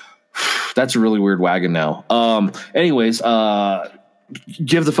 That's a really weird wagon now. Anyways,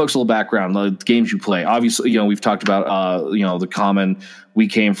 give the folks a little background, the games you play. Obviously, we've talked about, the common we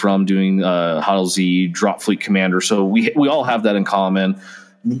came from doing Huddle Z, Drop Fleet Commander. So we all have that in common.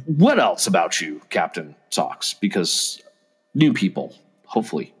 What else about you, Captain Socks? Because new people,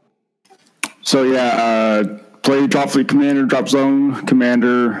 hopefully. So, play Drop Fleet Commander, Drop Zone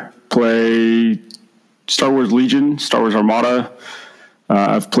Commander, play Star Wars Legion, Star Wars Armada.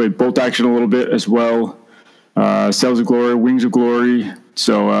 I've played Bolt Action a little bit as well. Sails of Glory, Wings of Glory.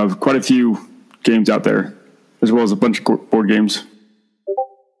 So quite a few games out there, as well as a bunch of board games.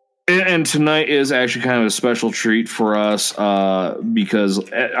 And tonight is actually kind of a special treat for us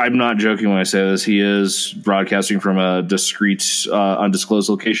because I'm not joking when I say this. He is broadcasting from a discreet, undisclosed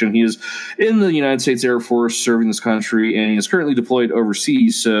location. He is in the United States Air Force serving this country, and he is currently deployed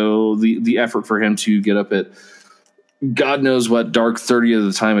overseas. So the effort for him to get up at God knows what dark 30 of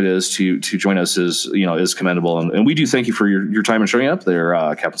the time it is to join us is commendable. And we do thank you for your time and showing up there,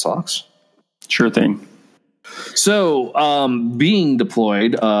 Captain Sox. Sure thing. So, being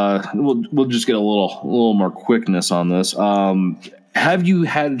deployed, we'll just get a little more quickness on this. Have you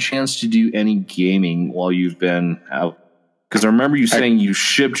had a chance to do any gaming while you've been out? Because I remember you saying you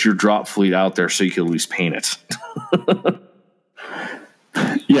shipped your drop fleet out there so you could at least paint it.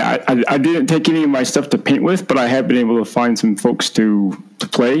 Yeah, I didn't take any of my stuff to paint with, but I have been able to find some folks to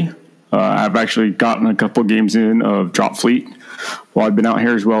play. I've actually gotten a couple games in of Drop Fleet while I've been out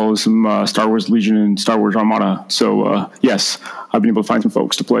here, as well as some Star Wars Legion and Star Wars Armada. So, yes, I've been able to find some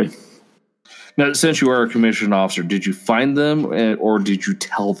folks to play. Now, since you are a commissioned officer, did you find them or did you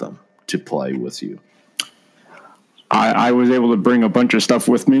tell them to play with you? I was able to bring a bunch of stuff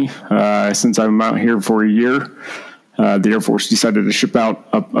with me since I'm out here for a year. The Air Force decided to ship out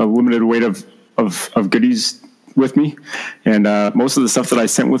a limited weight of goodies with me. And most of the stuff that I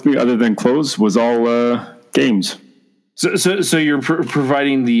sent with me, other than clothes, was all games. So you're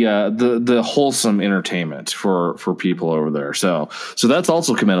providing the wholesome entertainment for people over there. So that's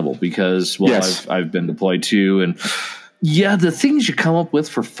also commendable because yes. I've been deployed too, and yeah, the things you come up with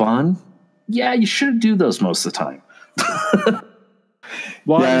for fun, yeah, you should do those most of the time.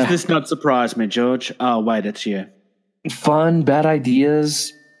 Why does this not surprise me, George? Oh wait, it's you. Fun, bad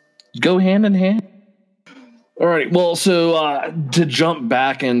ideas go hand in hand. All right. Well, so to jump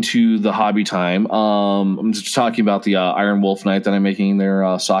back into the hobby time, I'm just talking about the Iron Wolf Knight that I'm making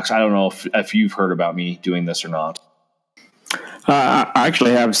their socks. I don't know if you've heard about me doing this or not. I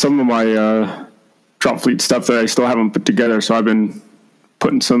actually have some of my Drop Fleet stuff that I still haven't put together, so I've been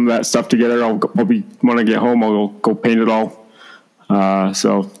putting some of that stuff together. When I get home, I'll go paint it all.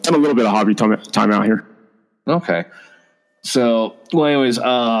 So done a little bit of hobby time out here. Okay. So, well, anyways,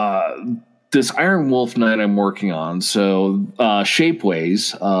 this Iron Wolf Knight I'm working on. So,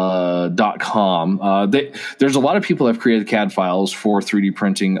 shapeways.com. There's a lot of people that have created CAD files for 3D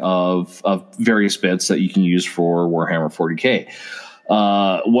printing of various bits that you can use for Warhammer 40K.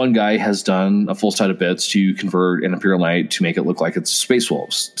 One guy has done a full set of bits to convert an Imperial Knight to make it look like it's Space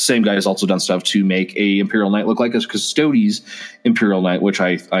Wolves. Same guy has also done stuff to make a Imperial Knight look like a Custodes Imperial Knight, which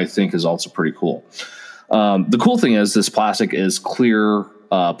I think is also pretty cool. The cool thing is this plastic is clear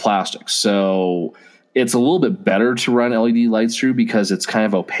plastic, so it's a little bit better to run LED lights through because it's kind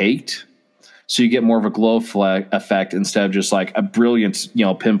of opaque. So you get more of a glow effect instead of just like a brilliant,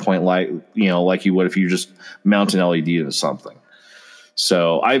 pinpoint light, like you would if you just mount an LED into something.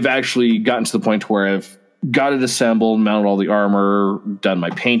 So I've actually gotten to the point where I've got it assembled, mounted all the armor, done my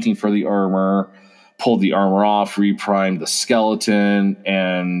painting for the armor, pulled the armor off, reprimed the skeleton,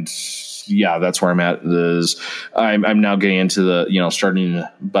 and yeah, that's where I'm at. I'm now getting into the, starting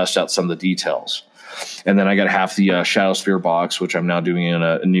to bust out some of the details. And then I got half the Shadow Sphere box, which I'm now doing in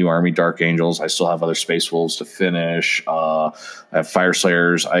a new army, Dark Angels. I still have other Space Wolves to finish. I have Fire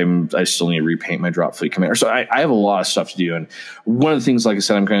Slayers. I still need to repaint my Drop Fleet Commander. So I have a lot of stuff to do. And one of the things, like I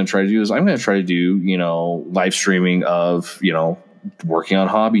said, I'm going to try to do is I'm going to try to do, live streaming of, working on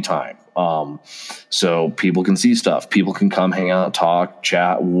hobby time. So people can see stuff. People can come hang out, talk,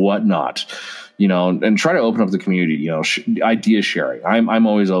 chat, whatnot. And try to open up the community, idea sharing. I'm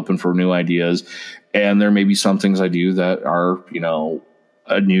always open for new ideas, and there may be some things I do that are,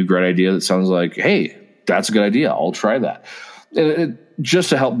 a new great idea that sounds like, hey, that's a good idea. I'll try that. Just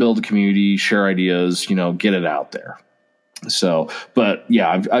to help build the community, share ideas, get it out there. So, but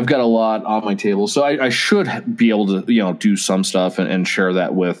yeah, I've got a lot on my table, so I should be able to, do some stuff and share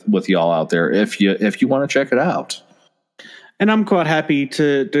that with y'all out there if you want to check it out. And I'm quite happy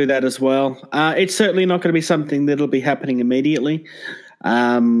to do that as well. It's certainly not going to be something that'll be happening immediately,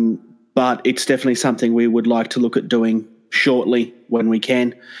 but it's definitely something we would like to look at doing shortly when we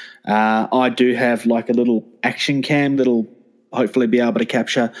can. I do have like a little action cam that'll hopefully be able to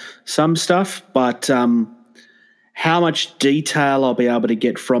capture some stuff, but how much detail I'll be able to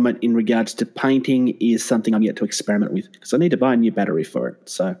get from it in regards to painting is something I'm yet to experiment with because I need to buy a new battery for it.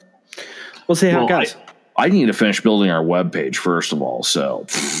 So we'll see how it goes. I need to finish building our webpage first of all. So,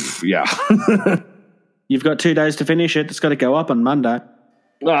 yeah. You've got 2 days to finish it. It's got to go up on Monday.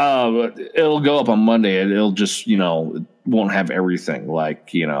 But it'll go up on Monday. It'll just, it won't have everything,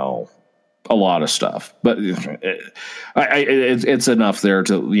 like, a lot of stuff. But it's enough there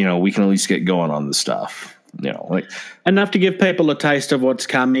to, we can at least get going on the stuff. Enough to give people a taste of what's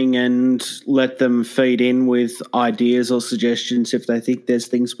coming and let them feed in with ideas or suggestions if they think there's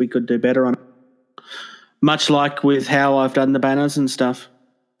things we could do better on. Much like with how I've done the banners and stuff.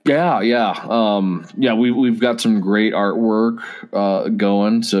 Yeah. We've got some great artwork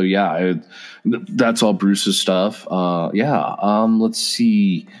going. So that's all Bruce's stuff. Let's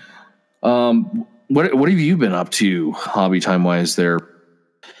see. What have you been up to, hobby time wise there?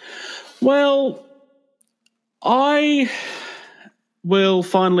 Well, I will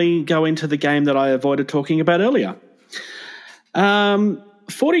finally go into the game that I avoided talking about earlier.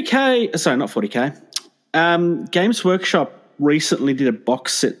 40K, sorry, not 40K. Games Workshop recently did a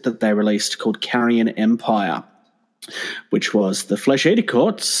box set that they released called Carrion Empire, which was the Flesh Eater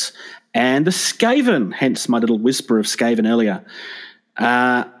Courts and the Skaven, hence my little whisper of Skaven earlier.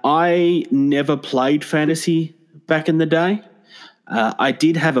 I never played Fantasy back in the day. I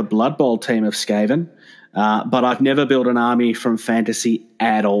did have a Blood Bowl team of Skaven, but I've never built an army from Fantasy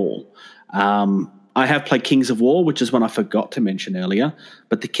at all. I have played Kings of War, which is one I forgot to mention earlier,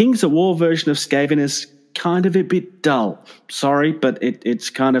 but the Kings of War version of Skaven is kind of a bit dull. Sorry, but it's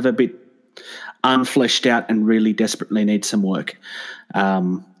kind of a bit unfleshed out and really desperately needs some work.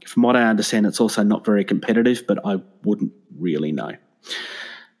 From what I understand, it's also not very competitive, but I wouldn't really know.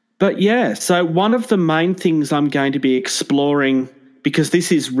 But yeah, so one of the main things I'm going to be exploring, because this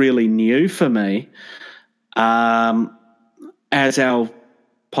is really new for me, as our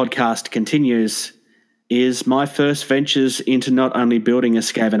podcast continues, is my first ventures into not only building a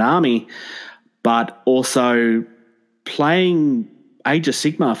Skaven army, but also playing Age of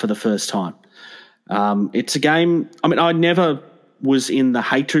Sigmar for the first time. It's a game, I never was in the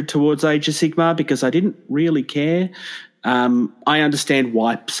hatred towards Age of Sigmar because I didn't really care. I understand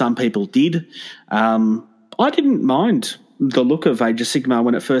why some people did. I didn't mind the look of Age of Sigmar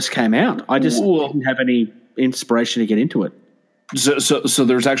when it first came out. I just didn't have any inspiration to get into it. So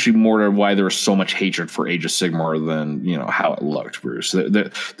there's actually more to why there was so much hatred for Age of Sigmar than how it looked, Bruce.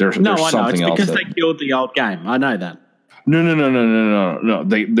 There's something else. It's because they killed the old game. I know that. No.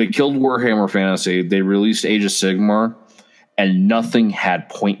 They killed Warhammer Fantasy. They released Age of Sigmar, and nothing had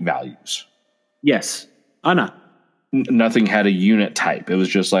point values. Yes, I know. Nothing had a unit type. It was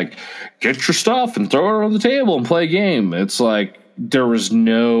just like, get your stuff and throw it on the table and play a game. It's like there was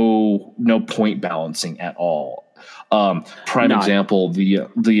no point balancing at all. Example, the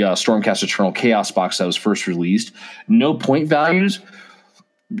Stormcast Eternal Chaos box that was first released, no point values.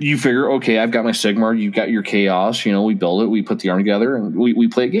 You figure, okay, I've got my Sigmar, you've got your Chaos, we build it, we put the army together, and we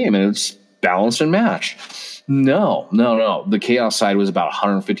play a game, and it's balanced and matched. No. The Chaos side was about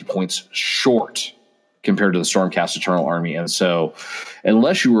 150 points short compared to the Stormcast Eternal army, and so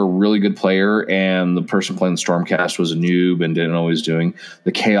unless you were a really good player and the person playing the Stormcast was a noob and didn't know what he was doing,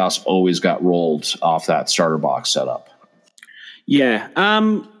 the Chaos always got rolled off that starter box setup. Yeah.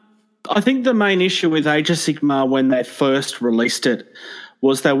 I think the main issue with Age of Sigmar when they first released it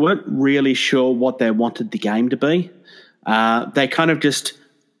was they weren't really sure what they wanted the game to be. They kind of just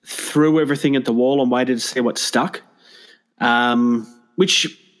threw everything at the wall and waited to see what stuck,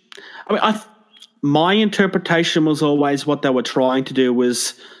 my interpretation was always what they were trying to do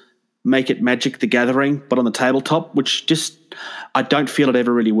was make it Magic the Gathering, but on the tabletop, which just I don't feel it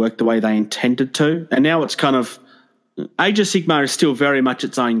ever really worked the way they intended to. And now it's kind of Age of Sigmar is still very much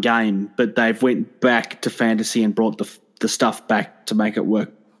its own game, but they've went back to Fantasy and brought the stuff back to make it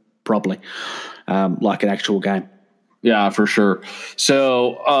work properly, like an actual game. Yeah, for sure.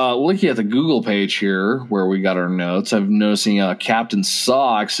 So looking at the Google page here where we got our notes, I'm noticing Captain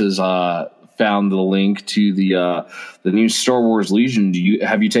Socks is found the link to the new Star Wars Legion.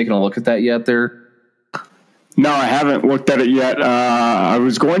 Have you taken a look at that yet there? No, I haven't looked at it yet. I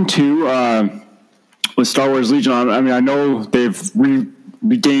was going to with Star Wars Legion. I know they've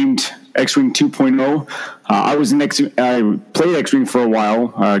regamed X-Wing 2.0. I played X-Wing for a while.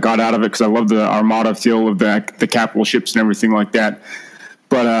 Got out of it because I love the Armada feel of the capital ships and everything like that.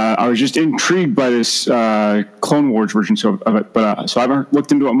 But I was just intrigued by this Clone Wars version of it. But so I haven't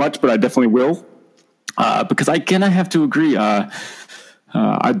looked into it much, but I definitely will. Because I have to agree.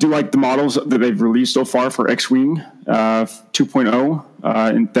 I do like the models that they've released so far for X-Wing 2.0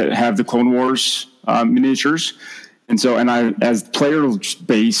 and that have the Clone Wars miniatures. And I, as player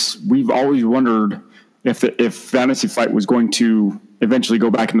base, we've always wondered if Fantasy Flight was going to eventually go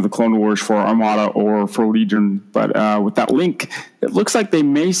back into the Clone Wars for Armada or for Legion. But with that link, it looks like they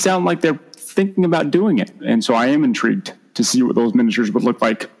may sound like they're thinking about doing it. And so I am intrigued to see what those miniatures would look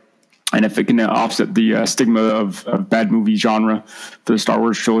like, and if it can offset the stigma of bad movie genre for the Star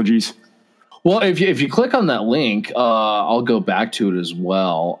Wars trilogies. Well, if you click on that link, I'll go back to it as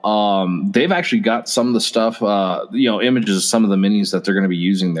well. They've actually got some of the stuff, images of some of the minis that they're going to be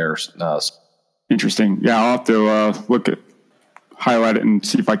using there. Interesting. Yeah, I'll have to highlight it and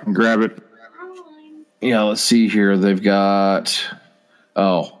see if I can grab it. Yeah, let's see here. They've got.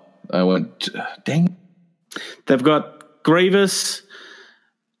 Oh, I went. Dang. They've got Grievous,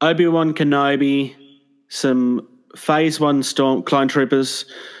 Obi-Wan Kenobi, some Phase 1 Clone Troopers,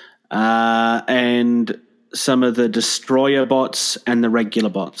 and some of the Destroyer bots and the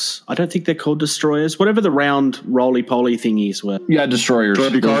regular bots. I don't think they're called Destroyers. Whatever the round roly-poly thingies were. Yeah, Destroyers.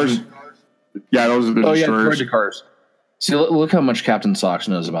 Droid cars. Yeah, those are the Destroyers. Yeah, Droid cars. See, look how much Captain Socks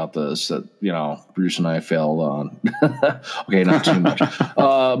knows about this that, Bruce and I failed on. Okay, not too much.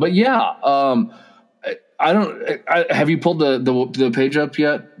 But yeah, have you pulled the page up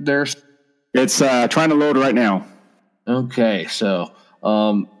yet there? It's trying to load right now. Okay, so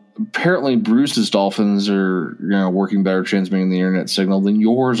apparently Bruce's dolphins are working better transmitting the internet signal than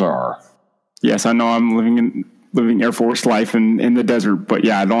yours are. Yes, I know. I'm living Air Force life in the desert, but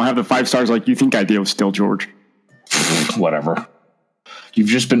yeah, I don't have the 5 stars like you think I do still, George. Whatever. You've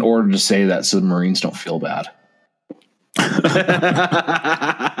just been ordered to say that so the Marines don't feel bad.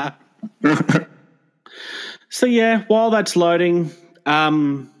 So yeah, while that's loading,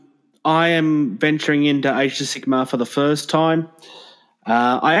 I am venturing into Age of Sigmar for the first time.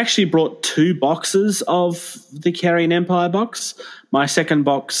 I actually brought 2 boxes of the Carrion Empire box. My second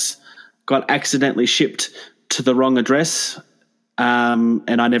box got accidentally shipped to the wrong address,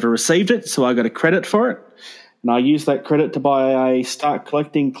 and I never received it, so I got a credit for it. And I used that credit to buy a Start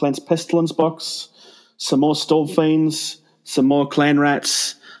Collecting Cleanse Pestilence box, some more Stall Fiends, some more Clan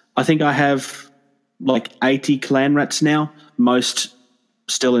Rats. I think I have like 80 Clan Rats now, most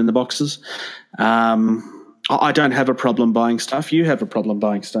still in the boxes. I don't have a problem buying stuff. You have a problem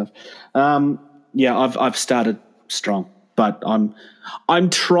buying stuff. Yeah, I've started strong, but I'm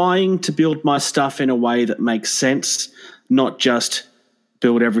trying to build my stuff in a way that makes sense, not just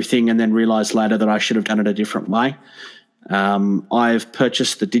build everything and then realize later that I should have done it a different way. I've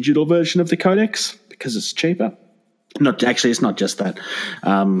purchased the digital version of the Codex because it's cheaper. It's not just that.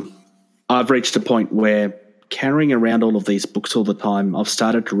 I've reached a point where carrying around all of these books all the time, I've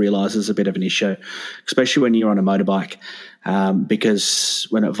started to realize is a bit of an issue, especially when you're on a motorbike, because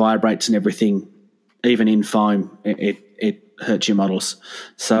when it vibrates and everything, even in foam, it hurts your models.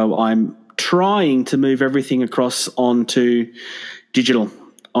 So I'm trying to move everything across onto digital,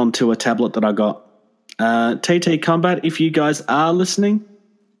 onto a tablet that I got. TT Combat, if you guys are listening,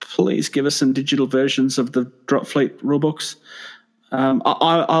 please give us some digital versions of the Dropfleet rulebooks.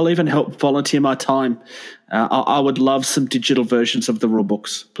 I'll even help volunteer my time. I would love some digital versions of the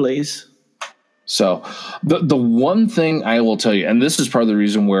rulebooks, please. So the one thing I will tell you, and this is part of the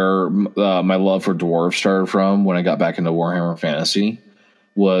reason where my love for Dwarves started from when I got back into Warhammer Fantasy,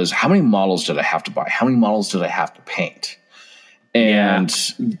 was how many models did I have to buy? How many models did I have to paint? And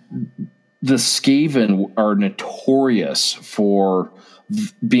the Skaven are notorious for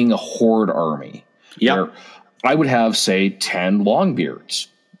being a horde army. Yeah. I would have, say, 10 Longbeards.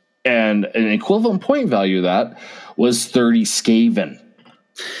 And an equivalent point value of that was 30 Skaven.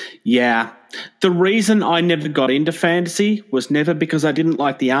 Yeah. The reason I never got into fantasy was never because I didn't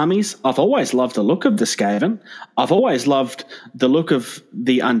like the armies. I've always loved the look of the Skaven. I've always loved the look of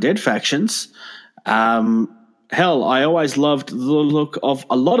the undead factions. Hell, I always loved the look of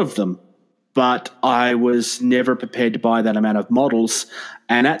a lot of them, but I was never prepared to buy that amount of models.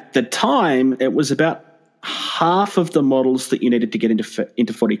 And at the time, it was about half of the models that you needed to get into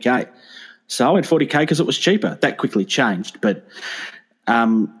 40K. So I went 40K because it was cheaper. That quickly changed. But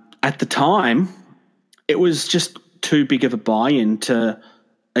at the time, it was just too big of a buy-in to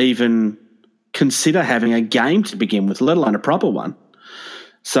even consider having a game to begin with, let alone a proper one.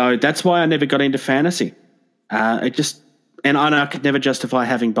 So that's why I never got into fantasy. And I could never justify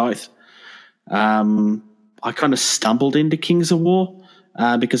having both. I kind of stumbled into Kings of War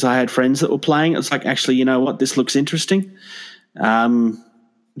because I had friends that were playing. It's like, actually, you know what? This looks interesting.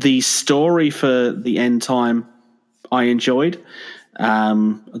 The story for the End Time I enjoyed,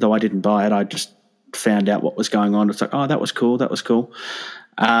 though I didn't buy it. I just found out what was going on. It's like, oh, that was cool. That was cool.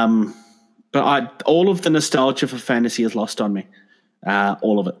 But all of the nostalgia for fantasy is lost on me.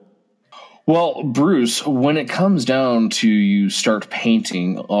 All of it. Well, Bruce, when it comes down to you start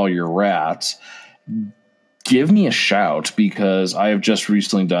painting all your rats, give me a shout, because I have just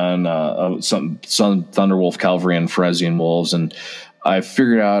recently done some Thunderwolf Cavalry and Fresian Wolves, and I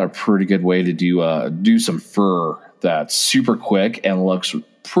figured out a pretty good way to do some fur that's super quick and looks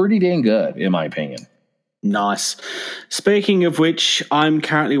pretty dang good, in my opinion. Nice. Speaking of which, I'm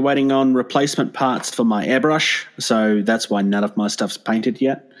currently waiting on replacement parts for my airbrush, so that's why none of my stuff's painted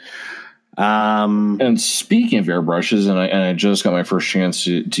yet. And speaking of airbrushes, and I just got my first chance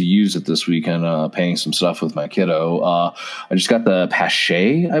to use it this weekend, painting some stuff with my kiddo. I just got the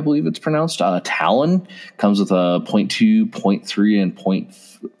Pache, I believe it's pronounced, Talon. Comes with a 0.2, 0.3, and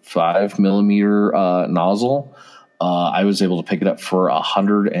 0.5 millimeter nozzle. I was able to pick it up for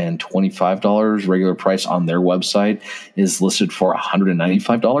 $125. Regular price on their website is listed for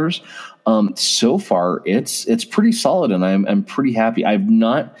 $195. So far, it's pretty solid, and I'm pretty happy. I've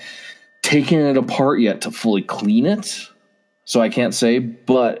not taken it apart yet to fully clean it, so I can't say.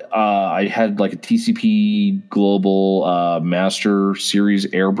 But I had like a TCP Global Master Series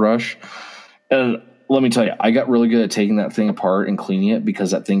airbrush, and let me tell you, I got really good at taking that thing apart and cleaning it because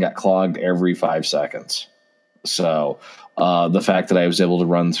that thing got clogged every 5 seconds. So the fact that I was able to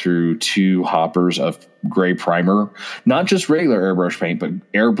run through 2 hoppers of gray primer, not just regular airbrush paint, but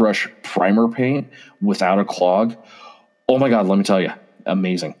airbrush primer paint without a clog. Oh my God, let me tell you,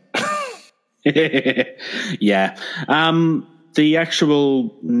 amazing. Yeah. The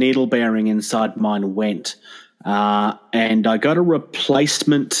actual needle bearing inside mine went. And I got a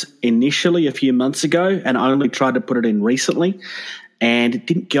replacement initially a few months ago, and I only tried to put it in recently. And it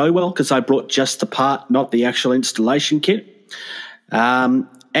didn't go well because I brought just the part, not the actual installation kit. And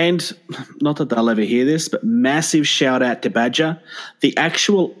not that they'll ever hear this, but massive shout out to Badger. The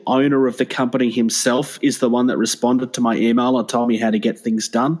actual owner of the company himself is the one that responded to my email and told me how to get things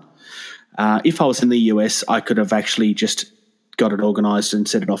done. If I was in the US, I could have actually just got it organised and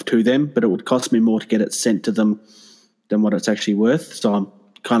sent it off to them, but it would cost me more to get it sent to them than what it's actually worth. So I'm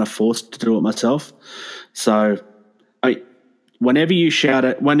kind of forced to do it myself. So whenever you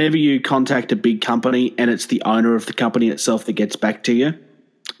contact a big company and it's the owner of the company itself that gets back to you,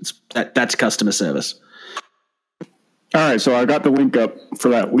 that's customer service. All right, so I got the link up for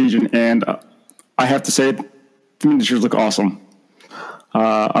that Legion, and I have to say, the miniatures look awesome.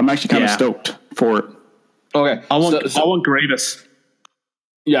 I'm actually kind of stoked for it. Okay, I want Grievous.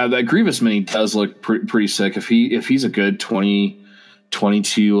 Yeah, that Grievous mini does look pretty sick. If he's a good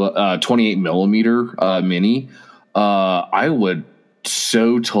 28 millimeter mini, I would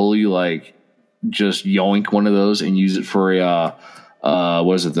so totally like just yoink one of those and use it for a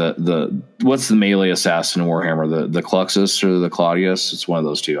what is it, what's the melee assassin in Warhammer, the Cluxus or the Claudius? It's one of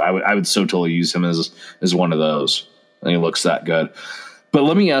those two. I would so totally use him as one of those, and he looks that good. But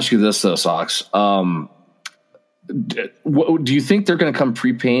let me ask you this though, Socks. What, do you think they're going to come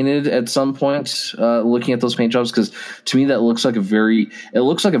pre-painted at some point? Looking at those paint jobs, because to me that looks like a very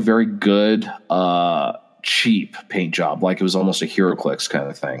good cheap paint job, like it was almost a HeroClix kind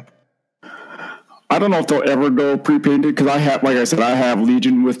of thing. I don't know if they'll ever go pre-painted because I have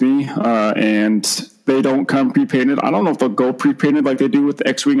Legion with me, and they don't come pre-painted. I don't know if they'll go pre-painted like they do with the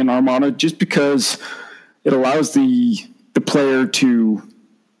X-Wing and Armada, just because it allows the player to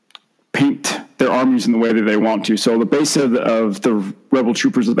paint their armies in the way that they want to. So the base of the Rebel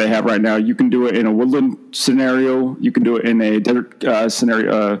troopers that they have right now, you can do it in a woodland scenario, you can do it in a desert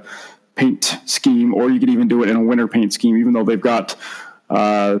scenario paint scheme, or you could even do it in a winter paint scheme, even though they've got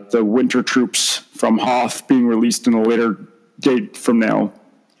the winter troops from Hoth being released in a later date from now.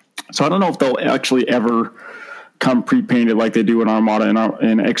 So I don't know if they'll actually ever come pre-painted like they do in Armada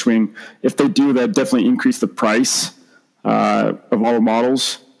and X-Wing. If they do, that definitely increase the price of all the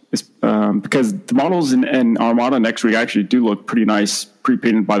models, because the models in Armada and X-Wing actually do look pretty nice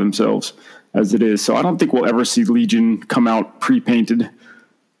pre-painted by themselves as it is. So I don't think we'll ever see Legion come out pre-painted.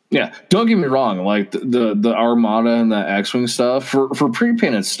 Yeah, don't get me wrong. Like the Armada and the X-Wing stuff for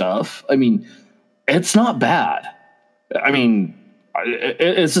pre-painted stuff, I mean, it's not bad. I mean,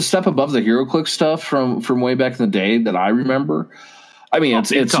 it's a step above the HeroClix stuff from way back in the day that I remember. I mean,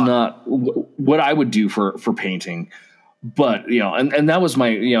 it's not what I would do for painting, but and that was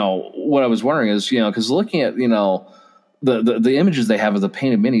my what I was wondering is because looking at the images they have of the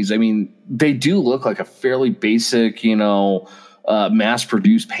painted minis, I mean, they do look like a fairly basic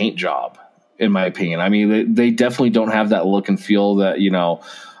mass-produced paint job, in my opinion. I mean, they definitely don't have that look and feel that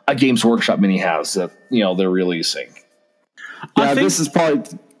a Games Workshop mini has that they're releasing. Yeah, this is probably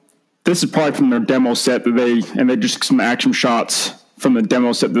from their demo set that they just some action shots from the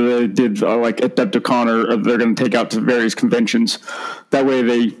demo set that they did like at Adepticon, or they're going to take out to various conventions. That way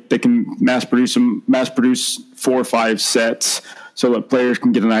they can mass produce 4 or 5 sets so that players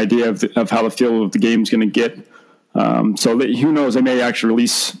can get an idea of how the feel of the game is going to get. So that, who knows, they may actually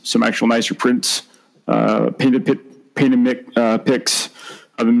release some actual nicer prints, painted paint and picks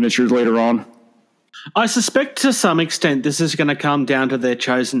of the miniatures later on. I suspect to some extent this is going to come down to their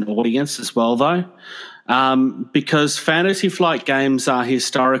chosen audience as well, though, because Fantasy Flight Games are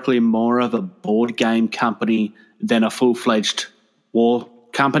historically more of a board game company than a full-fledged war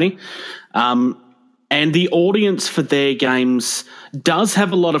company. And the audience for their games does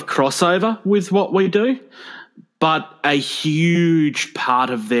have a lot of crossover with what we do, but a huge part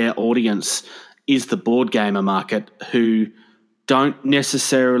of their audience is the board gamer market, who don't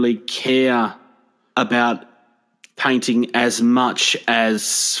necessarily care about painting as much as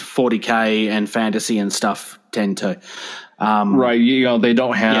 40K and fantasy and stuff tend to. Right. They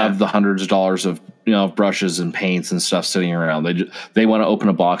don't have the hundreds of dollars of, brushes and paints and stuff sitting around. They want to open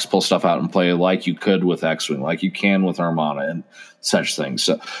a box, pull stuff out and play like you could with X-Wing, like you can with Armada and such things.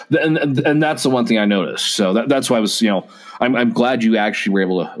 So, and that's the one thing I noticed. So that's why I was, I'm glad you actually were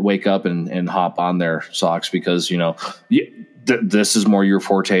able to wake up and hop on there, Socks, because, this is more your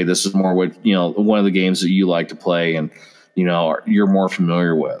forte. This is more what, one of the games that you like to play and, you're more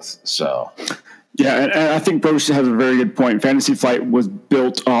familiar with. So, yeah, and I think Bruce has a very good point. Fantasy Flight was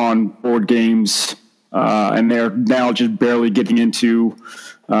built on board games, and they're now just barely getting into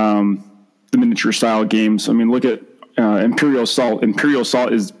the miniature style games. I mean, look at Imperial Assault. Imperial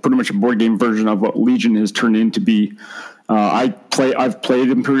Assault is pretty much a board game version of what Legion has turned into be. I've played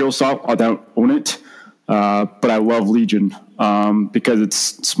Imperial Assault. I don't own it, but I love Legion because it's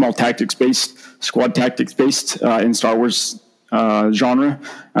small tactics based, squad tactics based in Star Wars genre.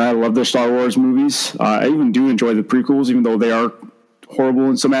 I love the Star Wars movies. I even do enjoy the prequels, even though they are horrible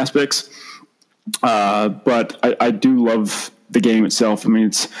in some aspects. But I do love the game itself. I mean,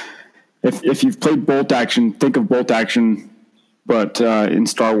 it's if you've played Bolt Action, think of Bolt Action, but in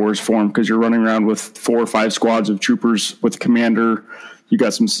Star Wars form, because you're running around with 4 or 5 squads of troopers with a commander. You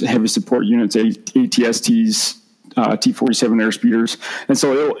got some heavy support units, ATSTs, T-47 airspeeders, and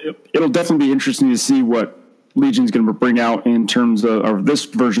so it'll definitely be interesting to see what Legion's going to bring out in terms of, or this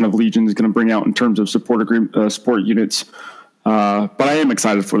version of Legion is going to bring out in terms of support units. But I am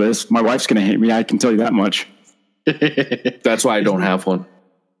excited for this. My wife's going to hate me. I can tell you that much. That's why I don't have one.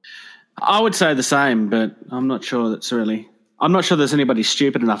 I would say the same, but I'm not sure I'm not sure there's anybody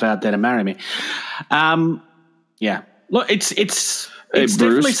stupid enough out there to marry me. Yeah. Look, it's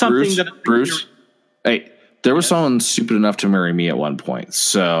definitely something Bruce. Hey, there was someone stupid enough to marry me at one point.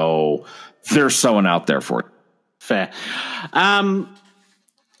 So there's someone out there for it. Fair.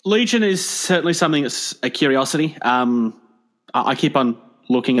 Legion is certainly something that's a curiosity. I keep on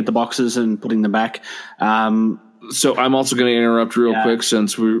looking at the boxes and putting them back. So I'm also going to interrupt real quick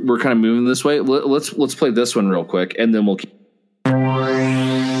since we're kind of moving this way. Let's play this one real quick, and then we'll keep.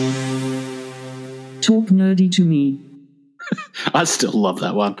 Talk nerdy to me. I still love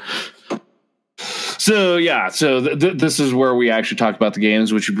that one. So, this is where we actually talk about the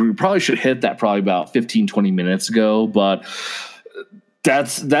games, which we probably should hit that probably about 15, 20 minutes ago. But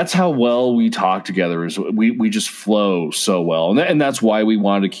that's how well we talk together. Is we just flow so well. And that's why we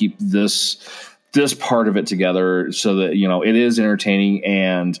wanted to keep this part of it together so that, it is entertaining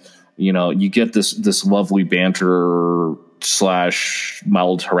and, you get this lovely banter /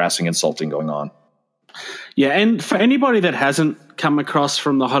 mild harassing insulting going on. Yeah, and for anybody that hasn't come across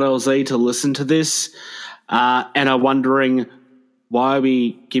from the Hot LZ to listen to this and are wondering why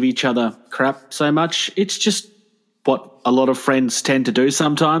we give each other crap so much, it's just what a lot of friends tend to do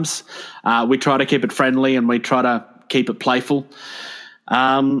sometimes. We try to keep it friendly and we try to keep it playful.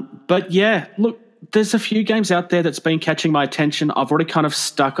 But yeah, look, there's a few games out there that's been catching my attention. I've already kind of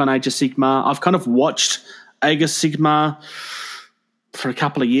stuck on Age of Sigmar. I've kind of watched Age of Sigmar for a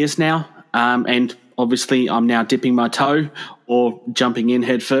couple of years now, and obviously I'm now dipping my toe or jumping in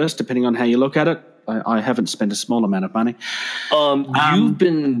head first, depending on how you look at it. I haven't spent a small amount of money.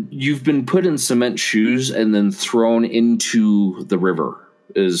 You've been put in cement shoes and then thrown into the river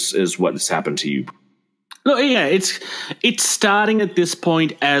is what has happened to you. Look, yeah, it's starting at this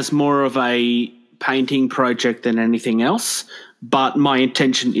point as more of a painting project than anything else, but my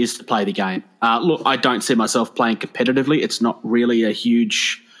intention is to play the game. Look, I don't see myself playing competitively. It's not really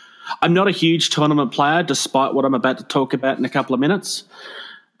I'm not a huge tournament player, despite what I'm about to talk about in a couple of minutes.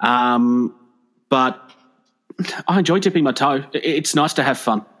 But I enjoy dipping my toe. It's nice to have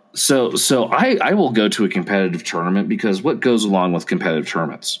fun. So I will go to a competitive tournament because what goes along with competitive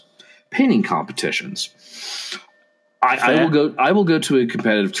tournaments? Painting competitions. I will go to a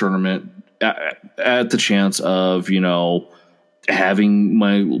competitive tournament at the chance of, having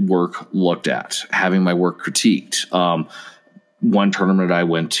my work looked at, having my work critiqued. One tournament I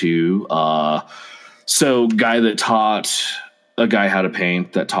went to, guy that taught a guy how to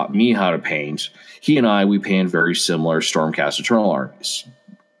paint that taught me how to paint. He and we painted very similar Stormcast Eternal armies.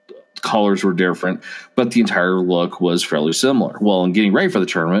 Colors were different, but the entire look was fairly similar. Well, in getting ready for the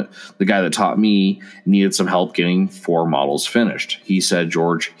tournament, the guy that taught me needed some help getting 4 models finished. He said,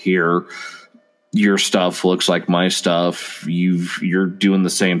 George, here, your stuff looks like my stuff. You're doing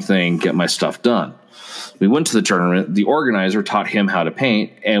the same thing. Get my stuff done. We went to the tournament. The organizer taught him how to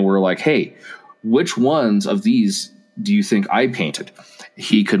paint, and we're like, hey, which ones of these do you think I painted?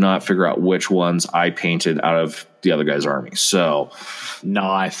 He could not figure out which ones I painted out of the other guy's army. So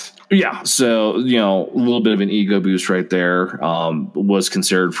Nice. yeah, so, a little bit of an ego boost right there. Was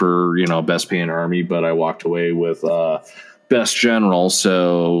considered for, best painted army, but I walked away with best general.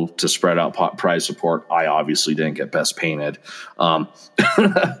 So to spread out prize support, I obviously didn't get best painted. But,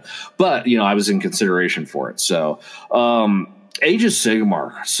 I was in consideration for it. So Age of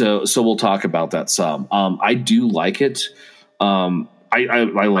Sigmar. So we'll talk about that some. I do like it. I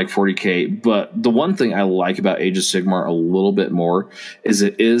like 40K, but the one thing I like about Age of Sigmar a little bit more is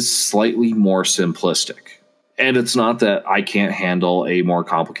it is slightly more simplistic. And it's not that I can't handle a more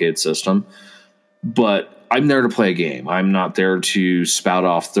complicated system, but I'm there to play a game. I'm not there to spout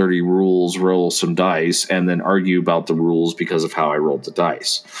off 30 rules, roll some dice, and then argue about the rules because of how I rolled the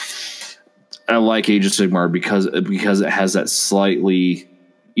dice. I like Age of Sigmar because it has that slightly,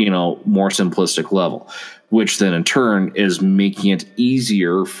 more simplistic level, which then in turn is making it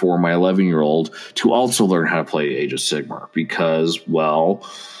easier for my 11-year-old to also learn how to play Age of Sigmar because, well,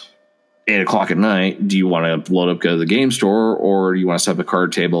 8 o'clock at night, do you want to load up, go to the game store, or do you want to set up a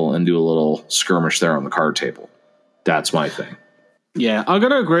card table and do a little skirmish there on the card table? That's my thing. Yeah, I've got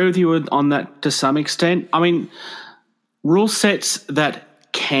to agree with you on that to some extent. I mean, rule sets that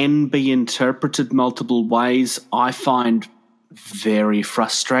can be interpreted multiple ways, I find very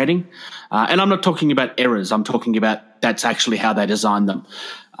frustrating. And I'm not talking about errors. I'm talking about that's actually how they designed them.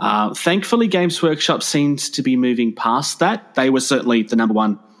 Thankfully, Games Workshop seems to be moving past that. They were certainly the number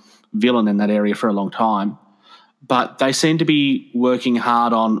one villain in that area for a long time. But they seem to be working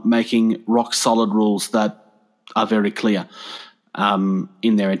hard on making rock-solid rules that are very clear in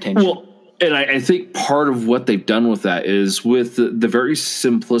their intention. Well, and I think part of what they've done with that is with the very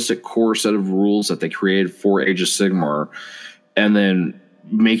simplistic core set of rules that they created for Age of Sigmar, and then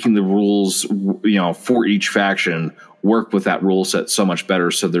making the rules, for each faction work with that rule set so much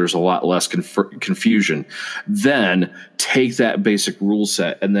better, so there's a lot less confusion. Then take that basic rule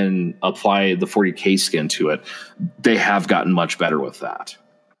set and then apply the 40K skin to it. They have gotten much better with that.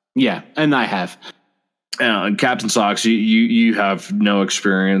 Yeah, and they have. Captain Socks, you have no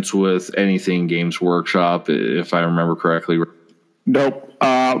experience with anything Games Workshop, if I remember correctly. Nope.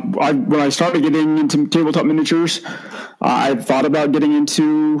 When I started getting into tabletop miniatures, I thought about getting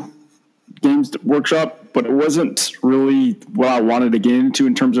into Games Workshop, but it wasn't really what I wanted to get into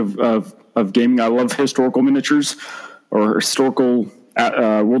in terms of gaming. I love historical miniatures or historical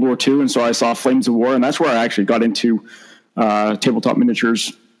World War II, and so I saw Flames of War, and that's where I actually got into tabletop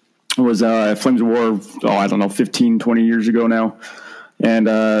miniatures. It was Flames of War, 15, 20 years ago now.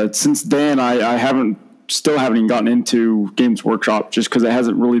 And since then, I haven't even gotten into Games Workshop just because it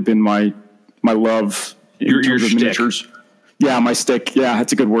hasn't really been my love in terms of miniatures. Yeah, my stick. Yeah,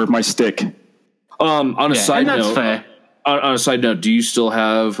 that's a good word, my stick. On a side note, fair. On a side note, do you still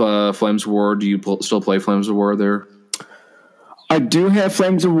have Flames of War? Do you still play Flames of War there? I do have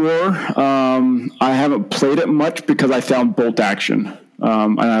Flames of War. I haven't played it much because I found Bolt Action.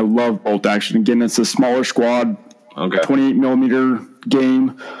 And I love Bolt Action. Again, it's a smaller squad, 28 millimeter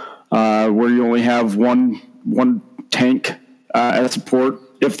game where you only have one tank as support,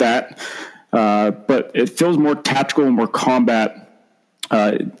 if that. But it feels more tactical and more combat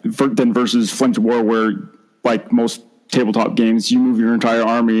than versus Flames of War, where, like most tabletop games, you move your entire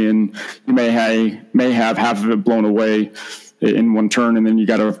army and you may have half of it blown away in one turn, and then you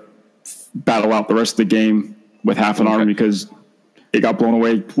got to battle out the rest of the game with half an army because it got blown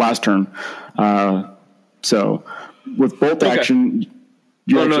away last turn. So with Bolt Action,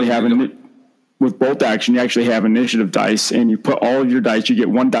 with Bolt Action, you actually have initiative dice, and you put all of your dice. You get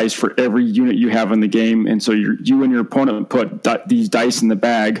one dice for every unit you have in the game, and so you and your opponent put these dice in the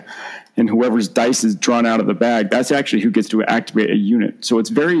bag, and whoever's dice is drawn out of the bag, that's actually who gets to activate a unit. So it's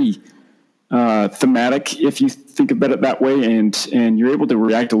very thematic if you think about it that way, and you're able to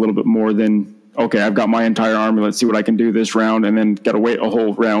react a little bit more than, okay, I've got my entire army, let's see what I can do this round, and then got to wait a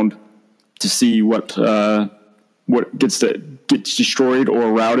whole round to see what gets destroyed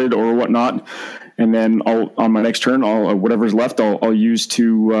or routed or whatnot, and then on my next turn, whatever's left, I'll use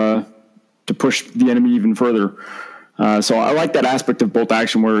to push the enemy even further. So I like that aspect of bolt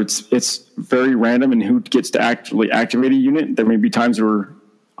action where it's very random and who gets to actually activate a unit. There may be times where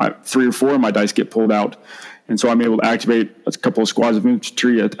 3 or 4 of my dice get pulled out, and so I'm able to activate a couple of squads of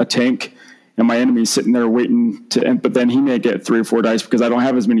infantry, a tank, and my enemy is sitting there waiting to end. But then he may get 3 or 4 dice because I don't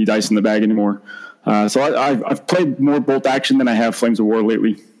have as many dice in the bag anymore. So I've played more bolt action than I have Flames of War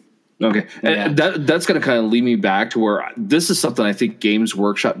lately. Okay, and that's going to kind of lead me back to where this is something I think Games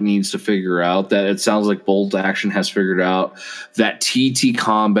Workshop needs to figure out, that it sounds like Bolt Action has figured out, that TT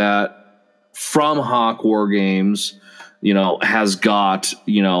Combat from Hawk War Games, has got,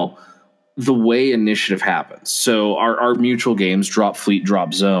 the way initiative happens. So our mutual games, Drop Fleet,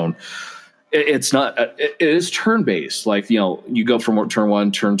 Drop Zone, it's not, it is turn-based. Like, you go from turn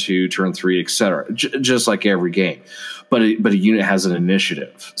 1, turn 2, turn 3, etc. Just like every game. But a unit has an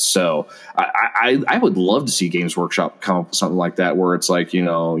initiative. So I would love to see Games Workshop come up with something like that, where it's like,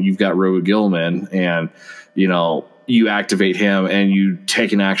 you've got Rogue Gilman and, you activate him and you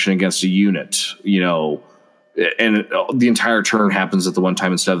take an action against a unit, and the entire turn happens at the one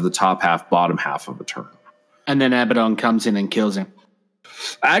time instead of the top half, bottom half of a turn. And then Abaddon comes in and kills him.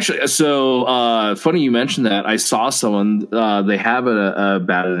 Actually, so funny you mentioned that. I saw someone, they have a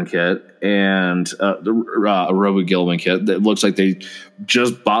Abaddon kit and a Robo Gilman kit that looks like they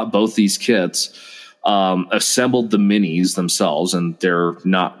just bought both these kits, assembled the minis themselves, and they're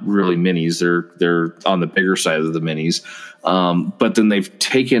not really minis. They're on the bigger side of the minis. But then they've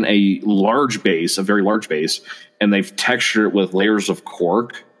taken a very large base, and they've textured it with layers of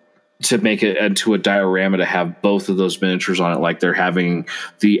cork to make it into a diorama to have both of those miniatures on it, like they're having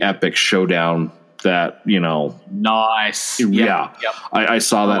the epic showdown that, Nice. Yeah. Yep. I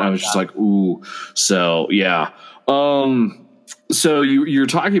saw that and I was just like, ooh. So, yeah. So you're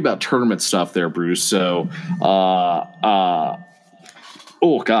talking about tournament stuff there, Bruce. So, CanCon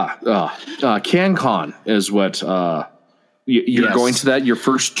is what you're going to that, your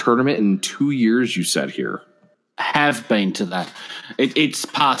first tournament in 2 years, you said here. Have been to that. It's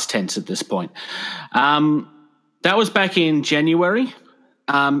past tense at this point. That was back in January.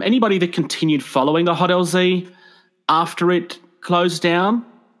 Anybody that continued following the Hot LZ after it closed down,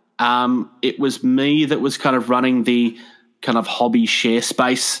 it was me that was kind of running the kind of hobby share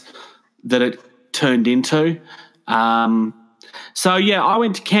space that it turned into. So, yeah, I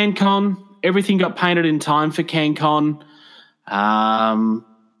went to CanCon. Everything got painted in time for CanCon.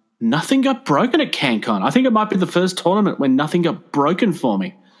 Nothing got broken at CanCon. I think it might be the first tournament when nothing got broken for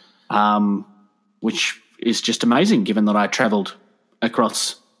me, which is just amazing given that I travelled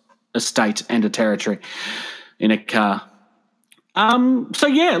across a state and a territory in a car. So,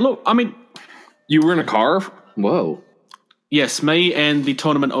 yeah, look, I mean... You were in a car? Whoa. Yes, me and the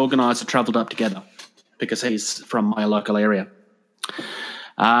tournament organiser travelled up together because he's from my local area.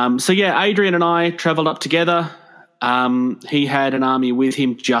 So, yeah, Adrian and I travelled up together. He had an army with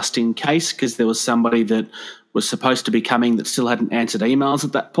him just in case because there was somebody that was supposed to be coming that still hadn't answered emails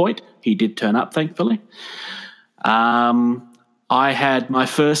at that point. He did turn up, thankfully. I had my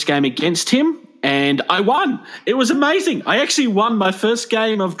first game against him and I won. It was amazing. I actually won my first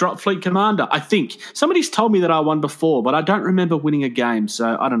game of Drop Fleet Commander, I think. Somebody's told me that I won before, but I don't remember winning a game,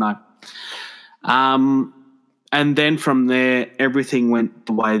 so I don't know. And then from there, everything went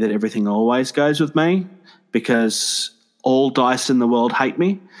the way that everything always goes with me, because all dice in the world hate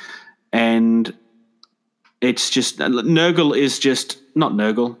me, and it's just Nuffle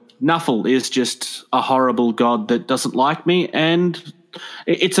is just a horrible god that doesn't like me, and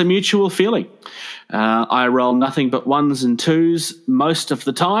it's a mutual feeling. I roll nothing but 1s and 2s most of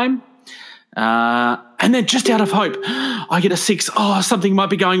the time, and then just out of hope, I get a 6. Oh, something might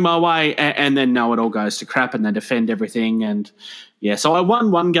be going my way, and then no, it all goes to crap, and they defend everything, and yeah. So I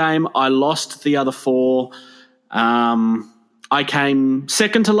won one game, I lost the other 4. I came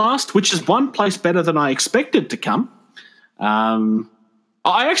second to last, which is one place better than I expected to come.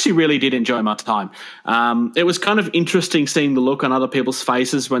 I actually really did enjoy my time. It was kind of interesting seeing the look on other people's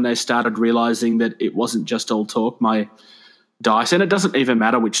faces when they started realizing that it wasn't just all talk. My dice, and it doesn't even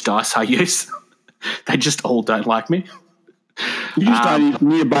matter which dice I use. They just all don't like me. You just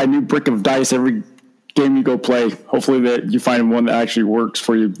need to buy a new brick of dice every game you go play. Hopefully that you find one that actually works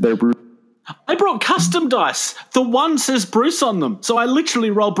for you there, Bruce. I brought custom dice. The one says Bruce on them, so I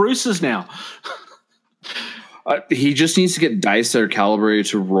literally roll Bruce's now. He just needs to get dice that are calibrated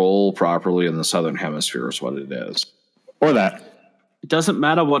to roll properly in the Southern Hemisphere is what it is. Or that. It doesn't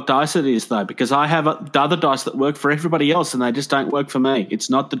matter what dice it is, though, because I have the other dice that work for everybody else, and they just don't work for me. It's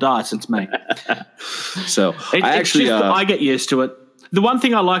not the dice, it's me. So I get used to it. The one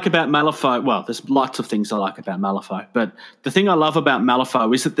thing I like about Malifaux, well, there's lots of things I like about Malifaux, but the thing I love about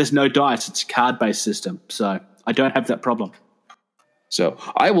Malifaux is that there's no dice. It's a card-based system. So I don't have that problem. So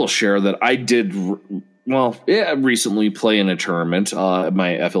I will share that I did, recently play in a tournament at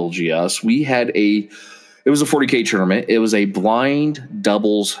my FLGS. We had it was a 40K tournament. It was a blind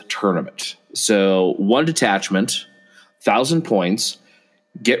doubles tournament. So one detachment, 1,000 points,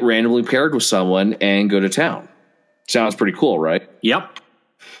 get randomly paired with someone and go to town. Sounds pretty cool, right? Yep.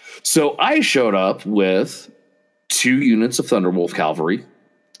 So I showed up with 2 units of Thunderwolf Cavalry,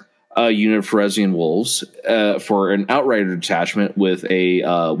 a unit of Pharesian Wolves for an Outrider detachment with a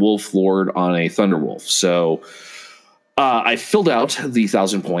Wolf Lord on a Thunderwolf. So I filled out the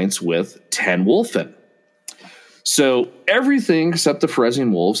 1,000 points with 10 Wolfen. So everything except the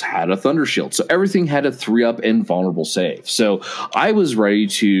Pharesian Wolves had a Thunder Shield. So everything had a 3-up invulnerable save. So I was ready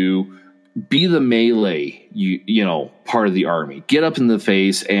to be the melee, part of the army. Get up in the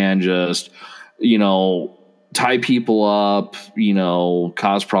face and just, tie people up,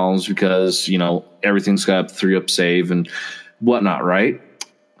 cause problems because, everything's got a 3-up save and whatnot, right?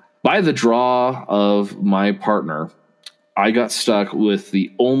 By the draw of my partner, I got stuck with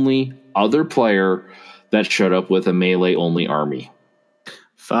the only other player that showed up with a melee-only army.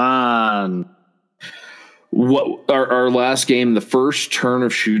 Fun. What our last game, the first turn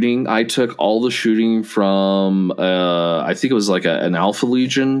of shooting, I took all the shooting from, I think it was like an Alpha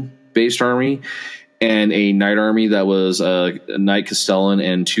Legion-based army and a Knight army that was a Knight Castellan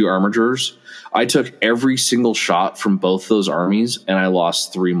and 2 Armigers. I took every single shot from both those armies, and I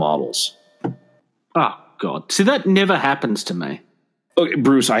lost 3 models. Oh, God. See, that never happens to me. Okay,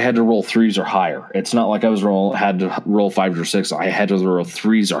 Bruce, I had to roll 3s or higher. It's not like I had to roll 5s or 6s. I had to roll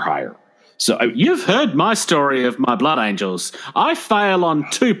 3s or higher. So you've heard my story of my Blood Angels. I fail on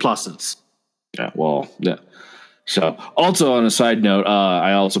 2 pluses. Yeah, well, yeah. So also on a side note,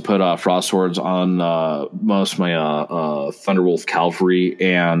 I also put Frost Swords on most of my Thunderwolf Cavalry,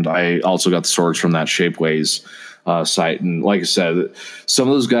 and I also got the swords from that Shapeways site. And like I said, some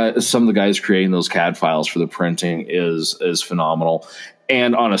of the guys creating those CAD files for the printing is phenomenal.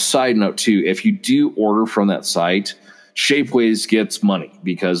 And on a side note too, if you do order from that site, Shapeways gets money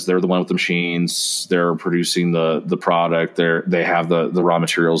because they're the one with the machines. They're producing the product. They have the raw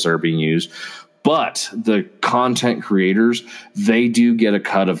materials that are being used. But the content creators, they do get a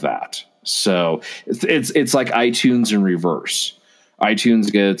cut of that. So it's like iTunes in reverse.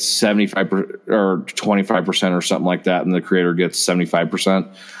 iTunes gets 75% or 25% or something like that, and the creator gets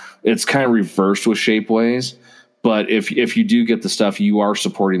 75%. It's kind of reversed with Shapeways. But if you do get the stuff, you are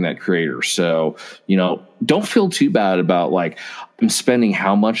supporting that creator. So, don't feel too bad about like, I'm spending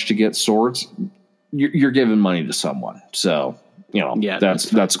how much to get swords. You're giving money to someone. So,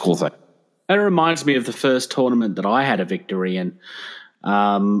 that's a cool thing. It reminds me of the first tournament that I had a victory in.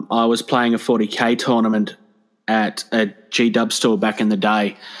 I was playing a 40K tournament at a G-Dub store back in the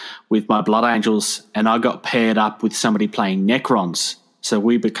day with my Blood Angels, and I got paired up with somebody playing Necrons. So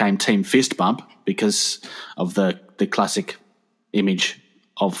we became Team Fist Bump because of the classic image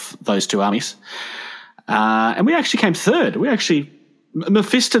of those 2 armies. And we actually came third.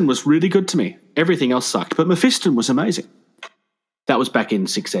 Mephiston was really good to me. Everything else sucked, but Mephiston was amazing. That was back in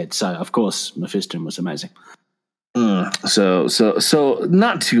 6th Ed, so of course Mephiston was amazing. So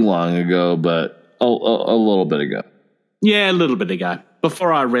not too long ago, but a little bit ago. Yeah, a little bit ago.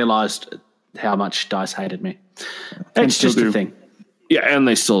 Before I realised how much DICE hated me. It's just a thing. Yeah, and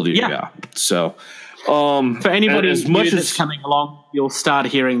they still do. Yeah. So for anybody as much that's coming along, you'll start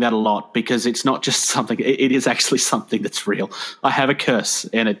hearing that a lot because it's not just something. It is actually something that's real. I have a curse,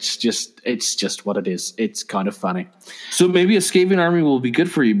 and it's just what it is. It's kind of funny. So maybe a Skaven army will be good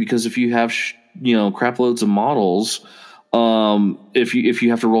for you because if you have crap loads of models, if you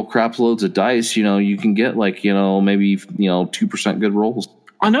have to roll crap loads of dice, you can get like maybe 2% good rolls.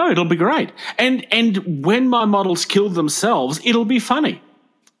 I know, it'll be great. And when my models kill themselves, it'll be funny.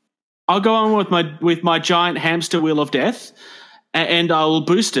 I'll go on with my giant hamster wheel of death, and I'll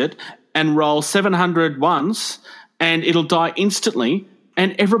boost it and roll 700 ones, and it'll die instantly,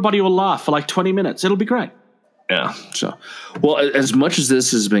 and everybody will laugh for like 20 minutes. It'll be great. Yeah. So, well, as much as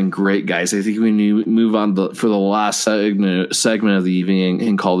this has been great, guys, I think we need to move on for the last segment of the evening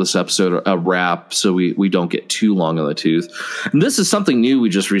and call this episode a wrap so we don't get too long on the tooth. And this is something new we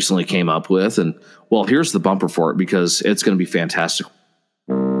just recently came up with. And, well, here's the bumper for it because it's going to be fantastic.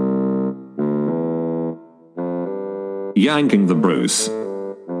 Yanking the Bruce.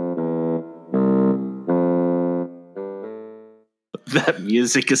 That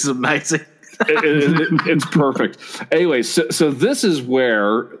music is amazing. It's perfect. Anyway, so this is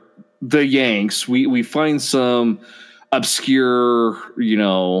where the Yanks, we find some obscure,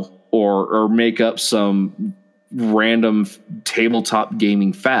 or make up some random tabletop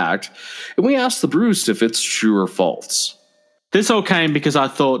gaming fact, and we asked the Bruce if it's true or false. This all came because I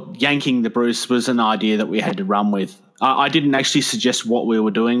thought yanking the Bruce was an idea that we had to run with. I didn't actually suggest what we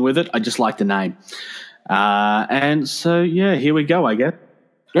were doing with it. I just liked the name. And so, yeah, here we go, I guess.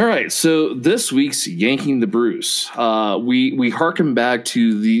 All right, so this week's Yanking the Bruce, we harken back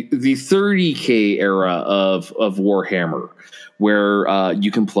to the 30K era of Warhammer, where you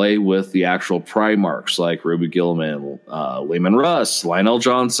can play with the actual Primarchs like Roby Gilman, Layman Russ, Lionel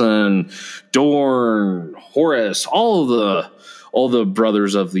Johnson, Dorn, Horus, all the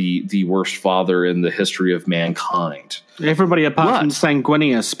brothers of the worst father in the history of mankind. Everybody apart from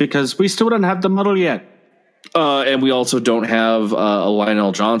Sanguinius, because we still don't have the model yet. And we also don't have a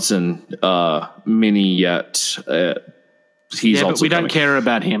Lionel Johnson mini yet. But we don't care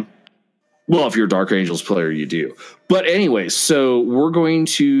about him. Well, if you're a Dark Angels player, you do. But anyway, so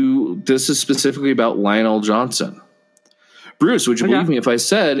this is specifically about Lionel Johnson. Bruce, would you believe me if I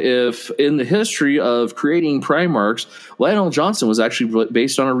said if in the history of creating Primarchs, Lionel Johnson was actually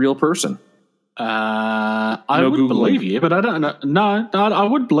based on a real person? I would believe you, but I don't know. No, I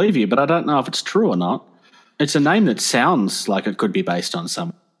would believe you, but I don't know if it's true or not. It's a name that sounds like it could be based on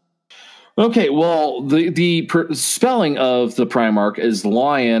someone. Okay, well, the spelling of the Primarch is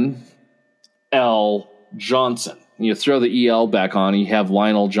Lion L. Johnson. You throw the EL back on, you have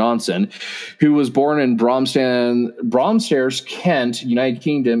Lionel Johnson, who was born in Bromstairs, Kent, United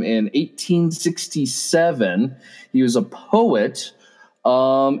Kingdom in 1867. He was a poet.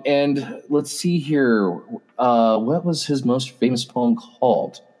 And let's see here. What was his most famous poem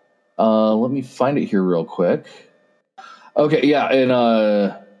called? Let me find it here real quick. Okay, yeah, and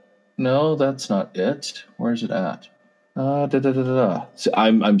no, that's not it. Where's it at? So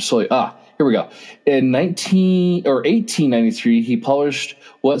I'm sorry. Here we go. In 1893, he published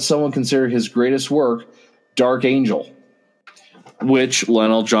what someone considered his greatest work, Dark Angel, which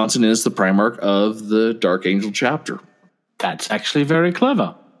Lionel Johnson is the Primarch of the Dark Angel chapter. That's actually very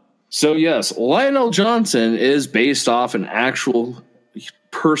clever. So yes, Lionel Johnson is based off an actual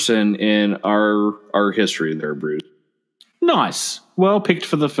person in our history there, Bruce. Nice. Well picked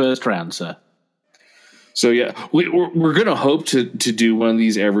for the first round, sir. So yeah, we're gonna hope to do one of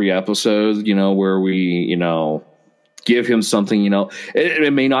these every episode, where we, give him something,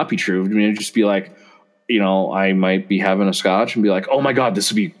 it may not be true. I mean, it'd just be like, I might be having a scotch and be like, oh my God,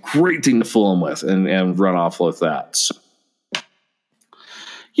 this would be a great thing to fool him with and run off with that. So.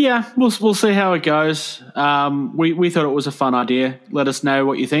 Yeah, we'll see how it goes. We thought it was a fun idea. Let us know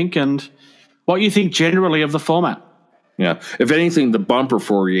what you think and what you think generally of the format. Yeah, if anything, the bumper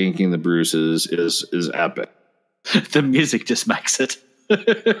for Yanking the Bruce is epic. The music just makes it.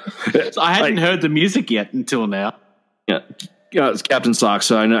 I hadn't heard the music yet until now. Yeah, it's Captain Sock.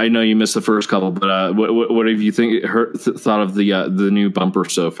 So I know you missed the first couple, but what have you thought of the new bumper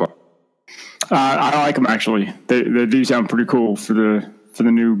so far? I like them actually. They do sound pretty cool for the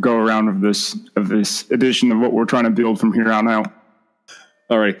new go around of this edition of what we're trying to build from here on out.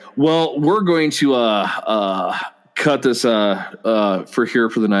 All right. Well, we're going to cut this for here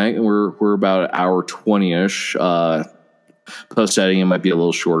for the night, and we're about an hour 20-ish. Post editing might be a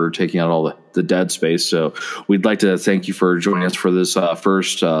little shorter, taking out all the dead space. So we'd like to thank you for joining us for this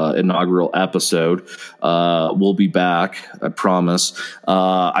first inaugural episode. We'll be back, I promise.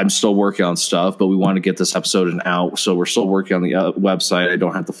 I'm still working on stuff, but we want to get this episode out, so we're still working on the website. I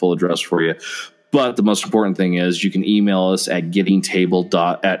don't have the full address for you. But the most important thing is you can email us at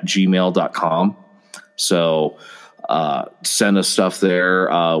gettingtabled@gmail.com. So send us stuff there.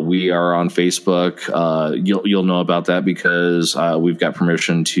 We are on Facebook. You'll know about that because we've got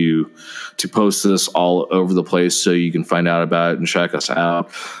permission to post this all over the place, so you can find out about it and check us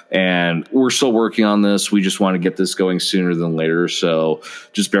out. And we're still working on this. We just want to get this going sooner than later. So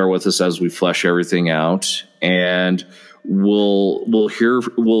just bear with us as we flesh everything out, and you'll hear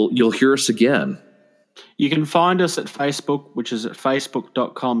us again. You can find us at Facebook, which is at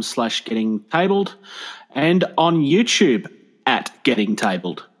facebook.com/gettingtabled, and on YouTube at Getting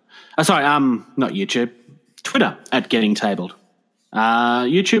Tabled. Not YouTube, Twitter at Getting Tabled.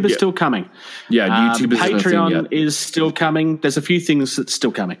 YouTube is still coming. Yeah, YouTube Patreon is still coming. There's a few things that's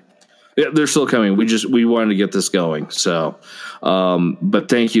still coming. Yeah, they're still coming. We wanted to get this going. So, but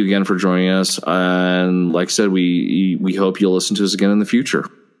thank you again for joining us. And like I said, we hope you'll listen to us again in the future.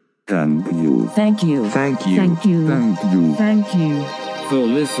 Thank you. Thank you. Thank you. Thank you. For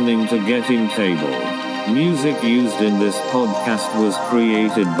listening to Getting Tabled. Music used in this podcast was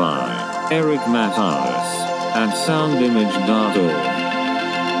created by Eric Matthias at soundimage.org.